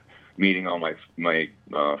and meeting all my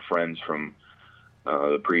friends from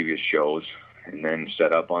the previous shows, and then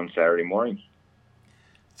set up on Saturday morning.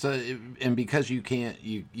 So, and because you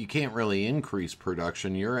can't really increase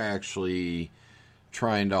production, you're actually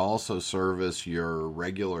trying to also service your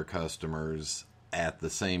regular customers at the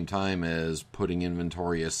same time as putting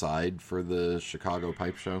inventory aside for the Chicago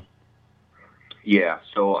Pipe Show? Yeah,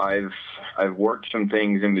 so I've worked some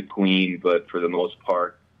things in between, but for the most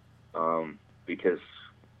part, because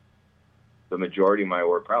the majority of my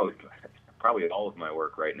work, probably all of my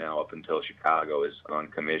work right now up until Chicago, is on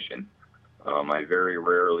commission. I very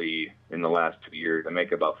rarely, in the last 2 years, I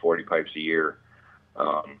make about 40 pipes a year.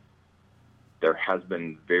 There has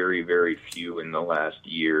been very, very few in the last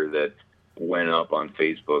year that went up on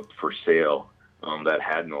Facebook for sale that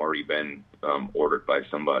hadn't already been ordered by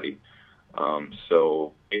somebody.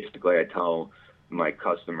 So basically I tell my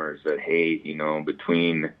customers that, hey,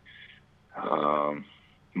 between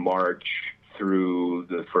March through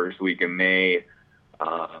the first week of May,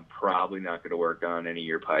 I'm probably not going to work on any of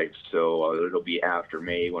your pipes. So it'll be after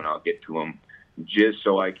May when I'll get to them, just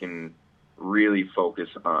so I can really focus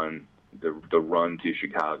on the run to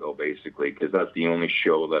Chicago, basically, because that's the only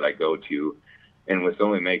show that I go to. And with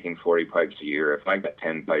only making 40 pipes a year, if I got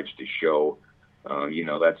 10 pipes to show,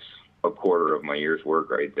 that's a quarter of my year's work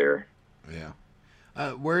right there. Yeah.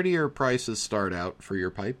 Where do your prices start out for your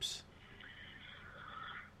pipes?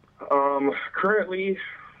 Currently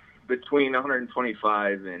between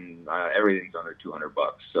 125 and everything's under $200.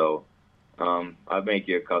 So I'll make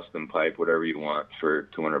you a custom pipe, whatever you want, for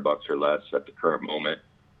 $200 or less at the current moment.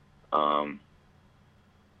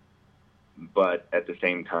 But at the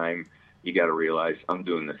same time, you got to realize I'm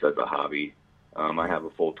doing this as a hobby. I have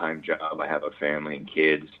a full-time job. I have a family and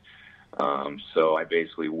kids. So I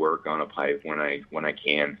basically work on a pipe when I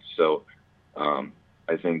can. So I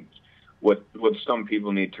think what some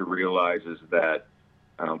people need to realize is that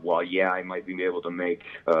while, yeah, I might be able to make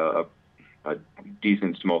a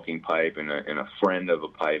decent smoking pipe and a friend of a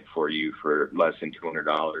pipe for you for less than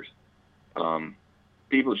 $200,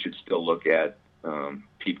 people should still look at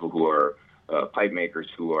people who are pipe makers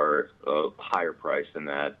who are higher priced than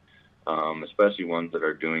that, especially ones that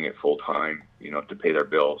are doing it full time, to pay their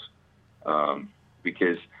bills.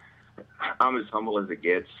 Because I'm as humble as it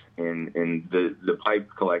gets, and the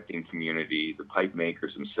pipe collecting community, the pipe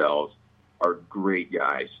makers themselves are great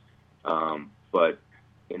guys. But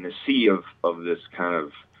in the sea of this kind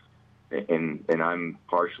of, and I'm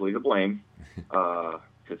partially to blame,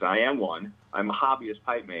 because I am one. I'm a hobbyist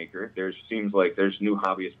pipe maker. Seems like there's new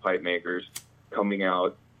hobbyist pipe makers coming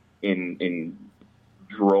out in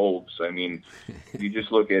droves. I mean, you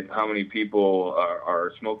just look at how many people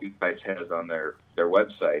our Smoking Pipes has on their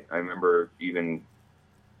website. I remember even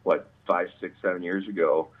 5, 6, 7 years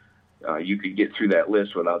ago, you could get through that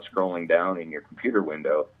list without scrolling down in your computer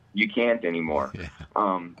window. You can't anymore. Yeah.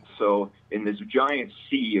 So in this giant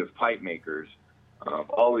sea of pipe makers,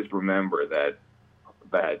 always remember that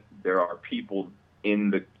there are people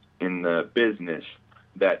in the business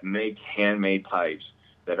that make handmade pipes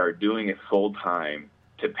that are doing it full time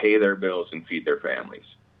to pay their bills and feed their families.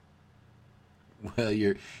 Well,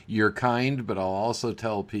 you're kind, but I'll also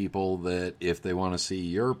tell people that if they want to see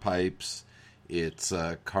your pipes, it's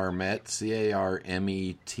Carmette,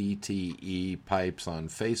 CARMETTE Pipes on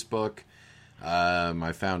Facebook.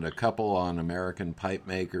 I found a couple on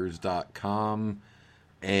AmericanPipemakers.com.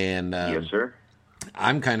 And yes, sir.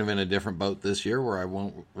 I'm kind of in a different boat this year where I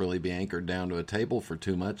won't really be anchored down to a table for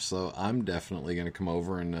too much, so I'm definitely going to come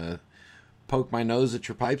over and poke my nose at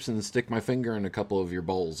your pipes and stick my finger in a couple of your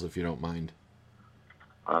bowls, if you don't mind.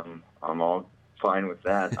 I'm all fine with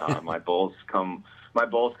that. My bowls come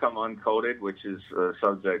uncoated, which is a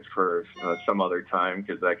subject for some other time,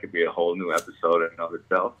 because that could be a whole new episode in and of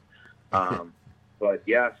itself. But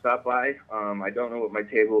yeah, stop by. I don't know what my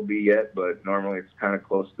table will be yet, but normally it's kind of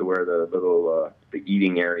close to where the little the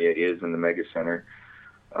eating area is in the Mega Center.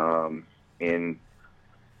 And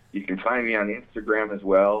you can find me on Instagram as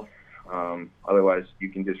well. Otherwise, you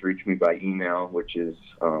can just reach me by email, which is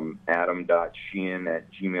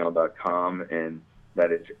adam.sheehan@gmail.com, and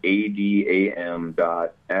that is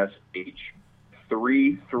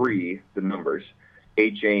adam.sh33, the numbers,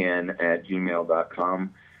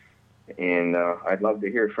 HAN@gmail.com. And I'd love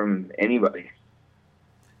to hear from anybody.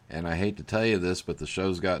 And I hate to tell you this, but the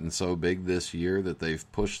show's gotten so big this year that they've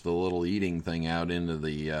pushed the little eating thing out into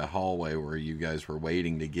the hallway where you guys were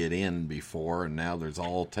waiting to get in before, and now there's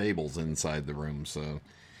all tables inside the room. So,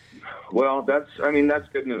 well, that's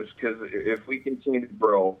good news, because if we continue to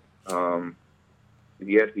grow, the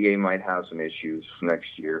FDA might have some issues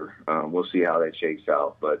next year. We'll see how that shakes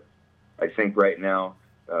out. But I think right now,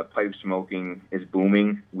 pipe smoking is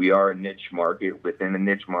booming. We are a niche market within a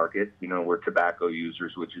niche market. You know, we're tobacco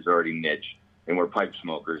users, which is already niche, and we're pipe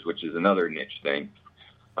smokers, which is another niche thing.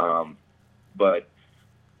 But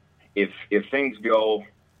if things go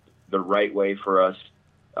the right way for us,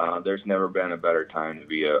 there's never been a better time to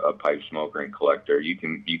be a pipe smoker and collector. You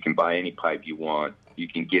can buy any pipe you want. You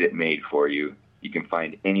can get it made for you. You can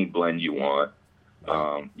find any blend you want.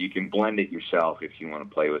 You can blend it yourself if you want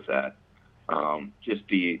to play with that. Just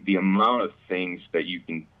the amount of things that you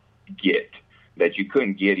can get that you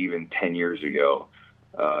couldn't get even 10 years ago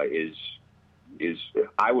is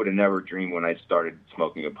I would have never dreamed when I started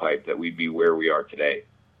smoking a pipe that we'd be where we are today.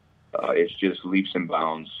 It's just leaps and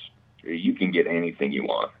bounds. You can get anything you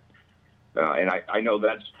want. And I know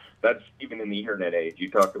that's even in the internet age.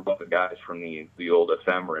 You talk about the guys from the old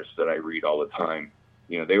ephemeris that I read all the time.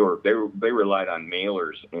 You know, they relied on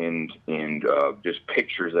mailers and just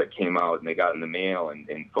pictures that came out and they got in the mail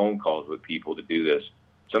and phone calls with people to do this.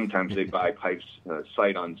 Sometimes they buy pipes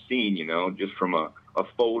sight unseen, you know, just from a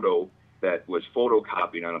photo that was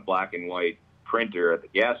photocopied on a black and white printer at the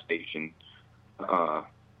gas station.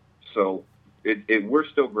 So we're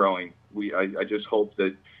still growing. I just hope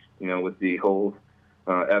that, you know, with the whole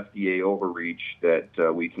FDA overreach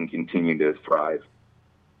that we can continue to thrive.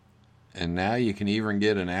 And now you can even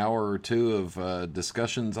get an hour or two of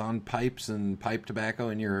discussions on pipes and pipe tobacco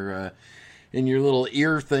in your little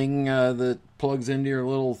ear thing that plugs into your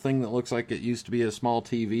little thing that looks like it used to be a small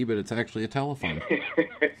TV, but it's actually a telephone.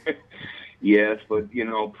 Yes, but you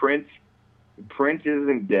know, print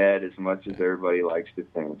isn't dead as much as everybody likes to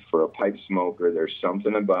think. For a pipe smoker, there's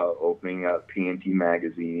something about opening up P&T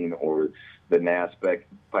magazine or the NASPEC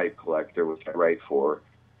Pipe Collector, which I write for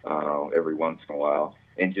every once in a while,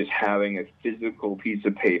 and just having a physical piece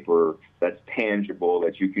of paper that's tangible,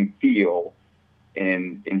 that you can feel,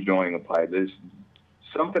 and enjoying a pipe. There's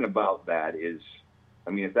something about that is, I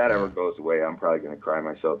mean, if that ever goes away, I'm probably going to cry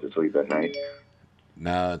myself to sleep at night.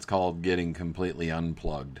 No, it's called getting completely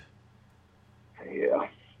unplugged. Yeah.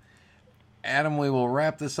 Adam, we will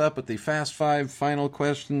wrap this up with the Fast 5 final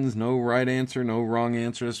questions. No right answer, no wrong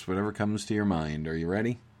answers, whatever comes to your mind. Are you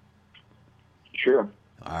ready? Sure.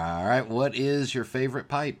 All right. What is your favorite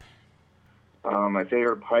pipe? My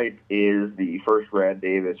favorite pipe is the first Brad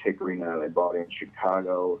Davis Hickory Nut I bought in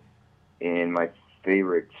Chicago. And my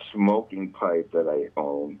favorite smoking pipe that I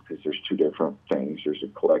own, because there's two different things. There's a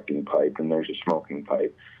collecting pipe and there's a smoking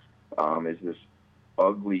pipe, is this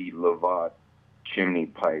ugly Lavat chimney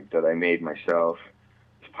pipe that I made myself.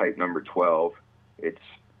 It's pipe number 12. It's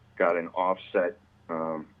got an offset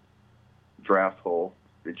draft hole.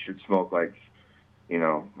 It should smoke like, you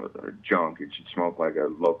know, junk. It should smoke like a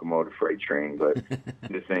locomotive freight train. But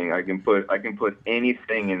the thing, I can put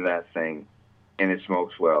anything in that thing, and it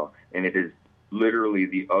smokes well. And it is literally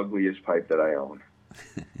the ugliest pipe that I own.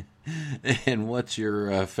 And what's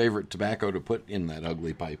your favorite tobacco to put in that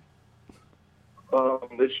ugly pipe?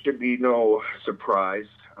 This should be no surprise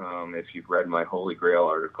if you've read my Holy Grail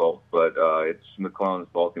article, but it's McClelland's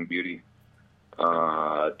Bulk and Beauty.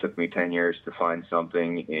 It took me 10 years to find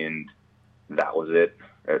something, and that was it.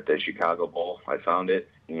 At the Chicago Bowl, I found it,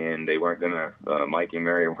 and they weren't going to, Mike and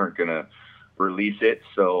Mary weren't going to release it,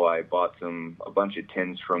 so I bought a bunch of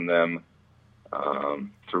tins from them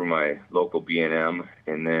through my local B&M,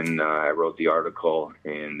 and then I wrote the article,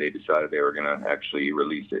 and they decided they were going to actually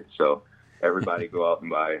release it. So everybody go out and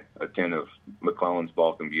buy a tin of McClelland's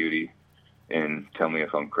Bulk and Beauty and tell me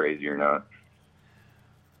if I'm crazy or not.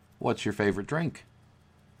 What's your favorite drink?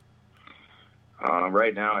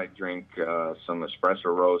 Right now I drink some espresso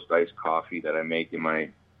roast iced coffee that I make in my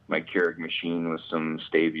Keurig machine with some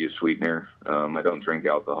stevia sweetener. I don't drink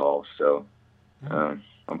alcohol, so I'm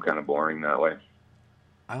kind of boring that way.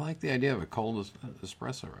 I like the idea of a cold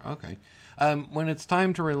espresso. Okay. When it's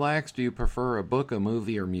time to relax, do you prefer a book, a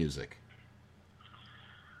movie, or music?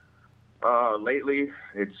 Lately,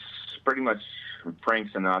 it's pretty much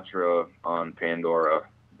Frank Sinatra on Pandora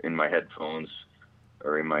in my headphones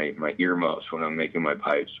or in my earmuffs when I'm making my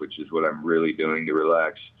pipes, which is what I'm really doing to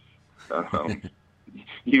relax.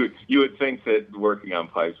 You would think that working on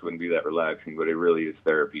pipes wouldn't be that relaxing, but it really is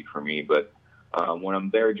therapy for me. But when I'm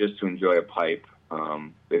there just to enjoy a pipe,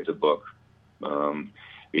 it's a book,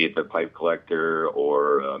 be it the Pipe Collector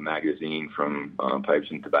or a magazine from Pipes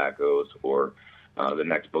and Tobaccos, or the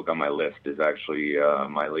next book on my list is actually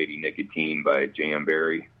My Lady Nicotine by J.M.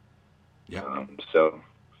 Barrie. Yeah. So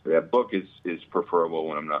that book is preferable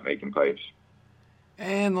when I'm not making pipes.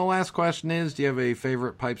 And the last question is, do you have a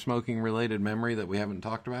favorite pipe smoking related memory that we haven't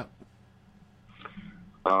talked about?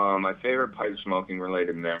 My favorite pipe smoking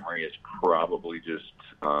related memory is probably just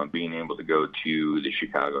being able to go to the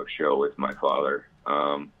Chicago show with my father.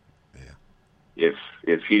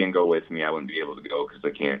 If he didn't go with me, I wouldn't be able to go because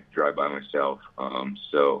I can't drive by myself.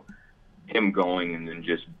 So him going and then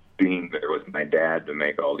just being there with my dad to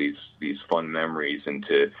make all these fun memories, and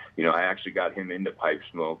to, I actually got him into pipe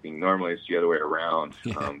smoking. Normally it's the other way around,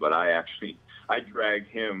 but I dragged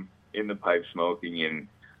him into pipe smoking, and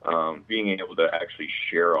being able to actually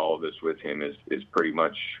share all of this with him is pretty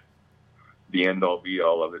much the end-all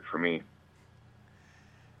be-all of it for me.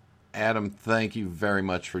 Adam, thank you very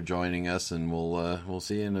much for joining us, and we'll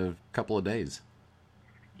see you in a couple of days.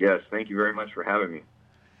 Yes, thank you very much for having me.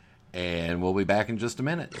 And we'll be back in just a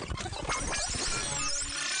minute.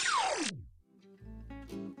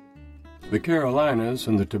 The Carolinas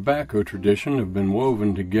and the tobacco tradition have been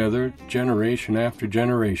woven together generation after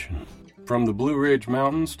generation. From the Blue Ridge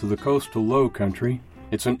Mountains to the coastal low country,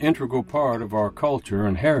 it's an integral part of our culture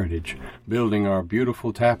and heritage, building our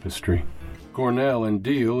beautiful tapestry. Cornell and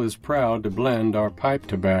Deal is proud to blend our pipe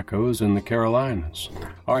tobaccos in the Carolinas.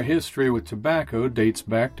 Our history with tobacco dates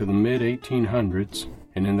back to the mid-1800s,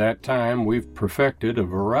 and in that time we've perfected a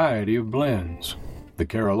variety of blends. The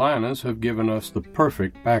Carolinas have given us the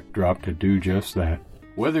perfect backdrop to do just that.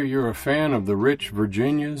 Whether you're a fan of the rich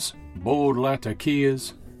Virginias, bold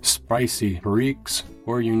Latakias, spicy Periques,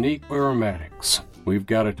 or unique aromatics, we've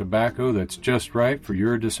got a tobacco that's just right for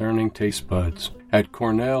your discerning taste buds. At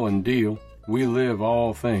Cornell and Deal, we live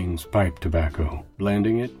all things pipe tobacco,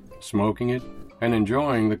 blending it, smoking it, and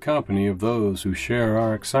enjoying the company of those who share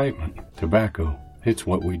our excitement. Tobacco, it's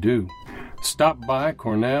what we do. Stop by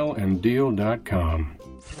CornellandDeal.com.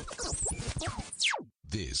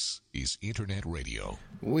 This is Internet Radio.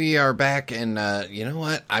 We are back, and you know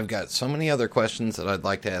what? I've got so many other questions that I'd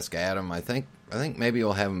like to ask Adam. I think maybe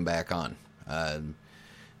we'll have him back on.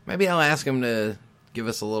 Maybe I'll ask him to give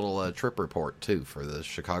us a little trip report, too, for the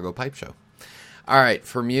Chicago Pipe Show. All right,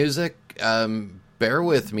 for music, bear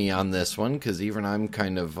with me on this one, because even I'm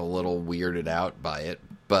kind of a little weirded out by it.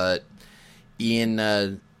 But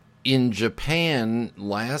in Japan,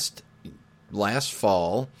 last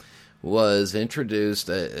fall, was introduced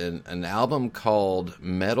an album called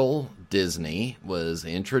Metal Disney was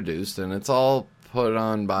introduced, and it's all put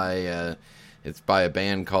on by it's by a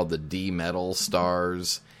band called the D-Metal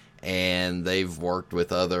Stars, and they've worked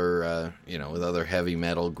with other with other heavy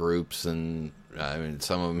metal groups, and I mean,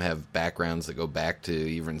 some of them have backgrounds that go back to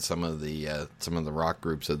even some of the rock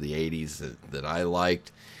groups of the 80s that I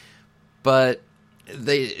liked. But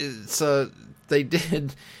they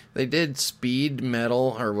did speed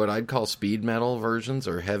metal, or what I'd call speed metal versions,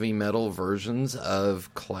 or heavy metal versions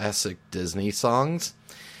of classic Disney songs.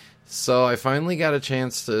 So I finally got a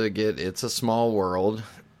chance to get It's a Small World,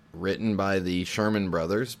 written by the Sherman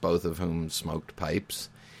Brothers, both of whom smoked pipes,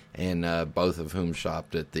 and both of whom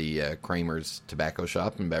shopped at the Kramer's Tobacco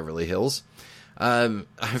Shop in Beverly Hills. I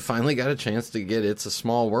finally got a chance to get It's a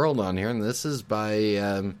Small World on here, and this is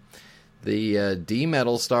by the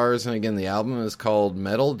D-Metal Stars, and again, the album is called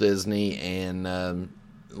Metal Disney, and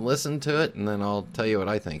listen to it, and then I'll tell you what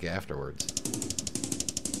I think afterwards.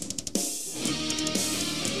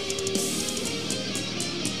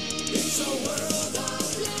 It's a world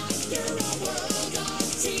of laughter, a world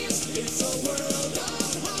of tears. It's a world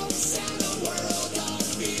of hopes and a world of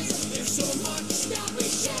fears. There's so much that we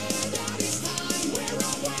share that it's time we're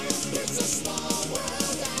aware. It's a small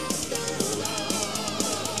world after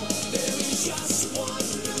all. There is just one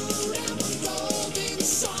moon and one golden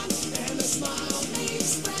sun, and a smile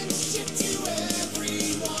means friendship to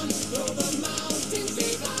everyone. Though the mountains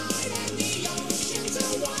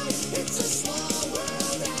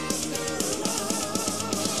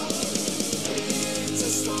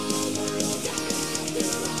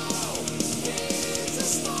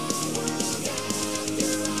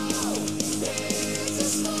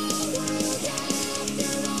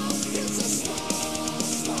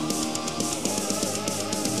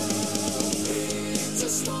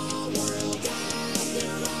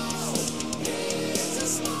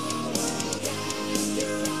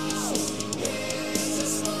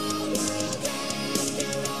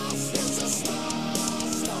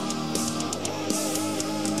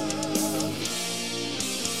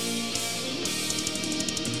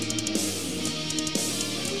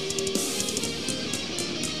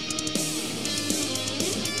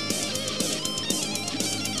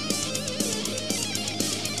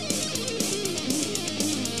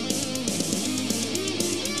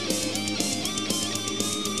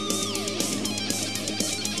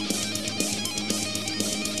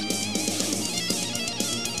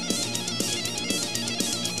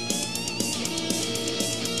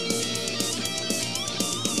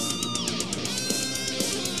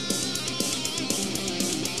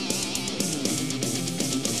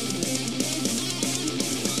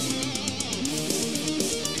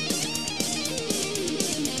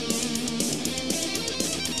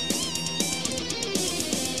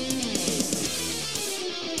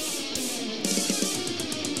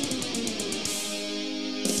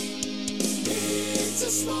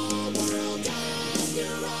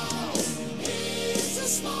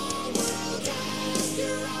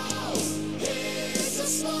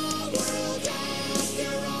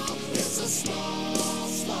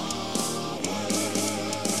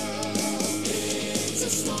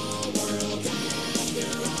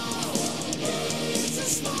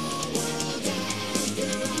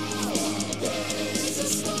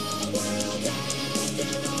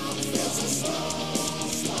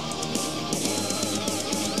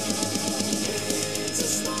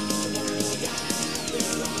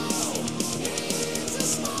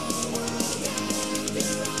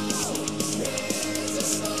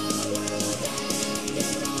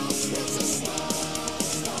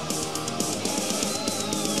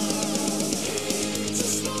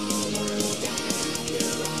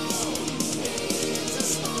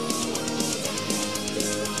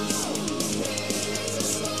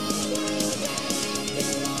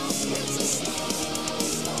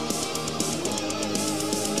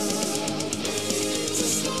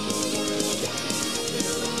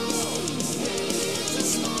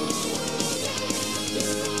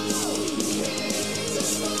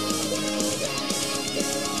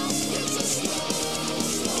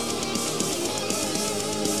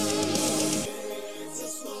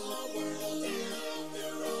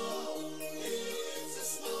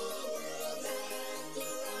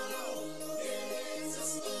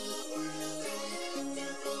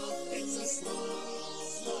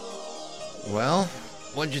Well,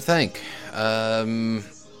 what'd you think?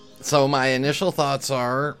 So my initial thoughts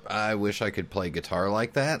are, I wish I could play guitar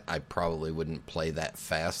like that. I probably wouldn't play that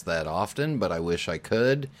fast that often, but I wish I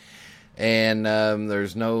could. And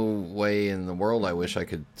there's no way in the world I wish I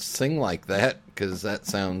could sing like that, because that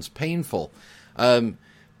sounds painful.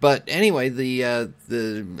 But anyway,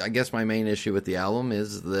 I guess my main issue with the album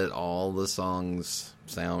is that all the songs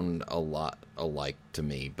sound a lot alike to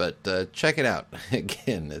me. But check it out.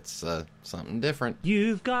 Again, it's something different.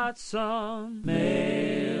 You've got some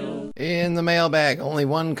mail. In the mailbag, only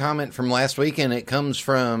one comment from last week, and it comes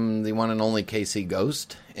from the one and only KC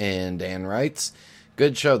Ghost. And Dan writes,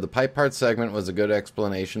 "Good show. The pipe part segment was a good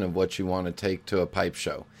explanation of what you want to take to a pipe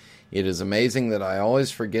show. It is amazing that I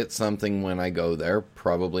always forget something when I go there.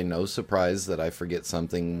 Probably no surprise that I forget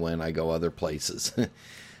something when I go other places.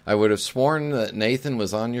 I would have sworn that Nathan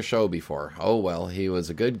was on your show before. Oh well, he was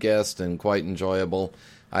a good guest and quite enjoyable.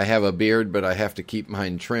 I have a beard, but I have to keep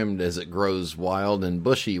mine trimmed as it grows wild and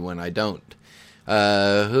bushy when I don't.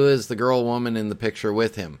 Who is the girl woman in the picture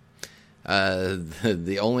with him?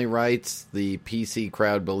 The only rights the PC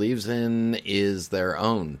crowd believes in is their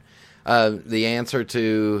own. The answer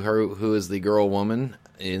to her, who is the girl woman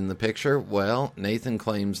in the picture? Well, Nathan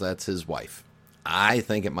claims that's his wife. I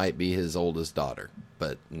think it might be his oldest daughter,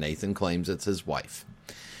 but Nathan claims it's his wife.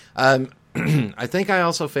 I think I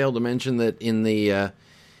also failed to mention that in the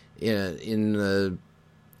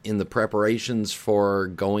preparations for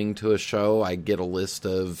going to a show, I get a list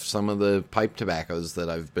of some of the pipe tobaccos that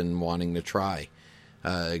I've been wanting to try.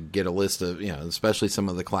 Get a list of, especially some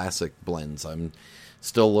of the classic blends. I'm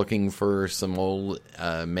still looking for some old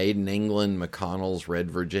Made in England McConnell's Red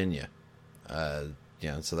Virginia.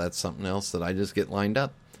 So that's something else that I just get lined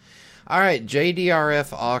up. All right,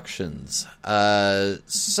 JDRF auctions.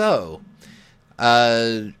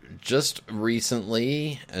 Just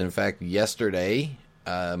recently, in fact yesterday,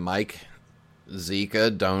 Mike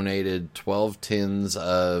Zika donated 12 tins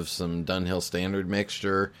of some Dunhill Standard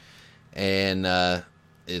mixture, and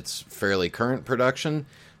it's fairly current production,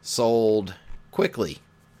 sold quickly.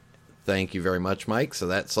 Thank you very much, Mike. So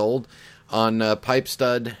that sold on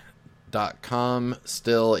pipestud.com.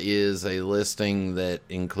 Still is a listing that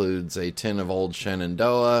includes a tin of Old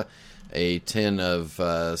Shenandoah, a tin of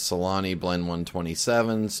Solani Blend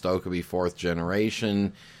 127, Stokeby 4th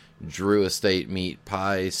Generation, Drew Estate Meat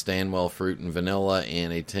Pie, Stanwell Fruit and Vanilla,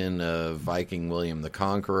 and a tin of Viking William the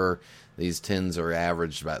Conqueror. These tins are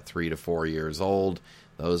averaged about 3 to 4 years old.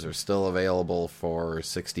 Those are still available for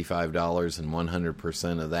 $65, and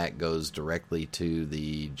 100% of that goes directly to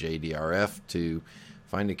the JDRF to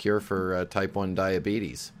find a cure for type 1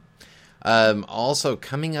 diabetes. Also,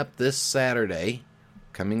 coming up this Saturday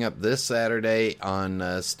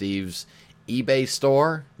on Steve's eBay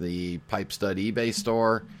store, the Pipe Stud eBay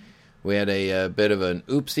store, we had a bit of an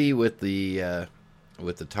oopsie with the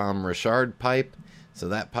Tom Richard pipe. So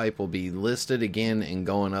that pipe will be listed again and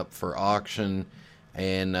going up for auction.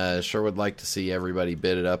 And sure would like to see everybody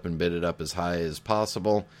bid it up as high as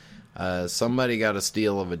possible. Somebody got a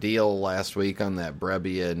steal of a deal last week on that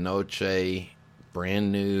Brebbia Noche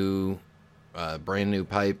brand new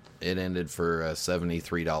pipe. It ended for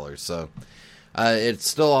 $73. So it's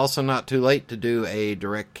still also not too late to do a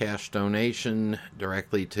direct cash donation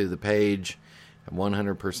directly to the page,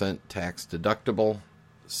 100% tax deductible.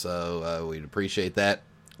 So we'd appreciate that.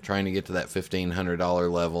 Trying to get to that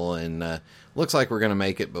 $1,500 level, and looks like we're going to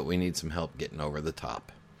make it, but we need some help getting over the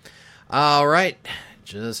top. All right,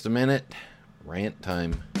 just a minute. Rant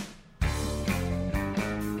time.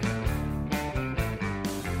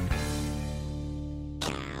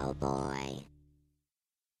 Cowboy.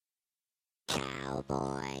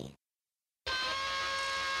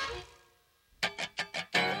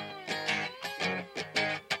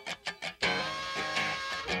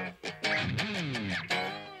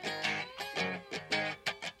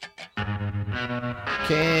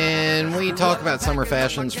 Can we talk about summer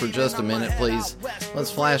fashions for just a minute, please?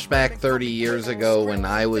 Let's flash back 30 years ago when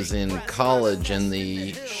I was in college, and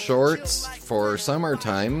the shorts for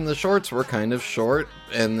summertime, the shorts were kind of short,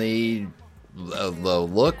 and the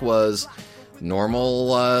look was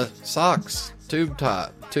normal socks, tube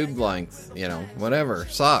length, whatever,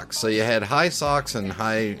 socks. So you had high socks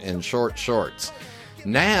and short shorts.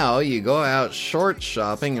 Now you go out short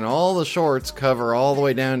shopping, and all the shorts cover all the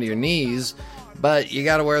way down to your knees, but you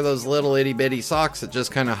got to wear those little itty-bitty socks that just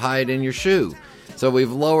kind of hide in your shoe. So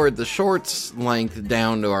we've lowered the shorts length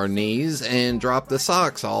down to our knees and dropped the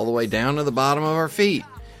socks all the way down to the bottom of our feet.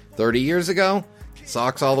 30 years ago,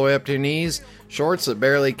 socks all the way up to your knees, shorts that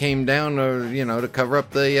barely came down to, to cover up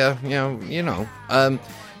the,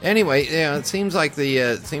 Anyway, yeah, it seems like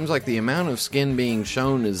the amount of skin being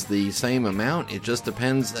shown is the same amount. It just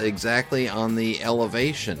depends exactly on the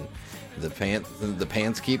elevation. The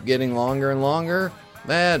pants keep getting longer and longer.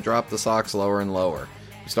 Drop the socks lower and lower.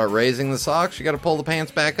 You start raising the socks, you got to pull the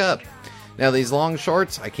pants back up. Now these long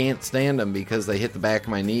shorts, I can't stand them because they hit the back of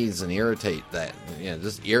my knees and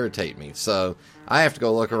just irritate me. So I have to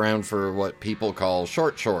go look around for what people call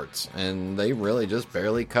short shorts, and they really just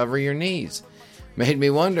barely cover your knees. Made me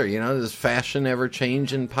wonder, does fashion ever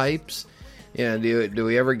change in pipes? Do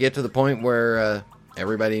we ever get to the point where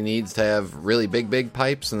everybody needs to have really big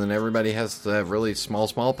pipes and then everybody has to have really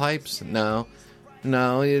small pipes? No,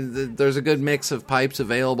 there's a good mix of pipes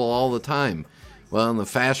available all the time. Well, in the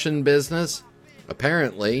fashion business,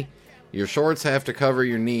 apparently, your shorts have to cover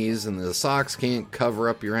your knees and the socks can't cover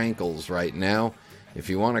up your ankles right now. If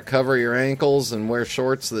you want to cover your ankles and wear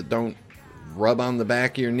shorts that don't rub on the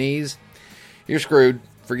back of your knees, you're screwed.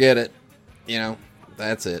 Forget it.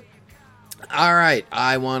 That's it. All right.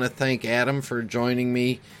 I want to thank Adam for joining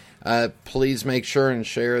me. Please make sure and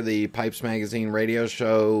share the Pipes Magazine radio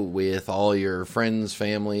show with all your friends,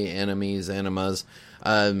 family, enemies, enemas.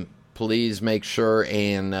 Please make sure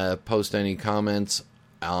and post any comments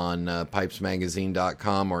on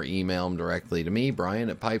PipesMagazine.com or email them directly to me, Brian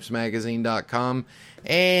at PipesMagazine.com,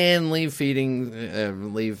 and leave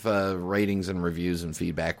ratings and reviews and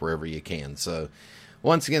feedback wherever you can. So,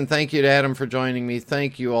 once again, thank you to Adam for joining me.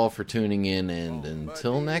 Thank you all for tuning in, and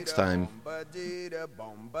until next time. Happy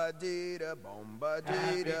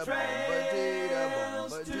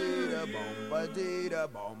trails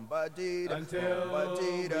until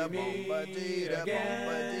we meet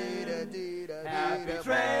again. Happy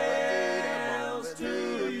trails to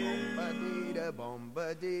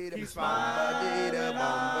keep smiling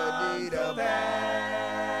until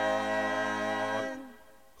then.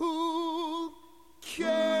 Who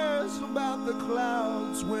cares about the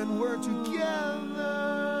clouds when we're together?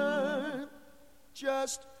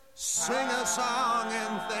 Just sing a song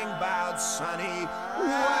and think about sunny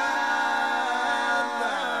weather.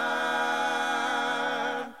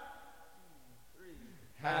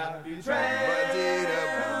 Happy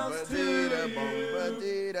trails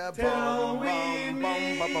till we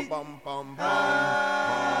meet again.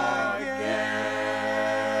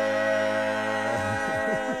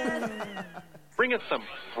 Bring us some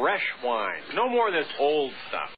fresh wine. No more of this old stuff.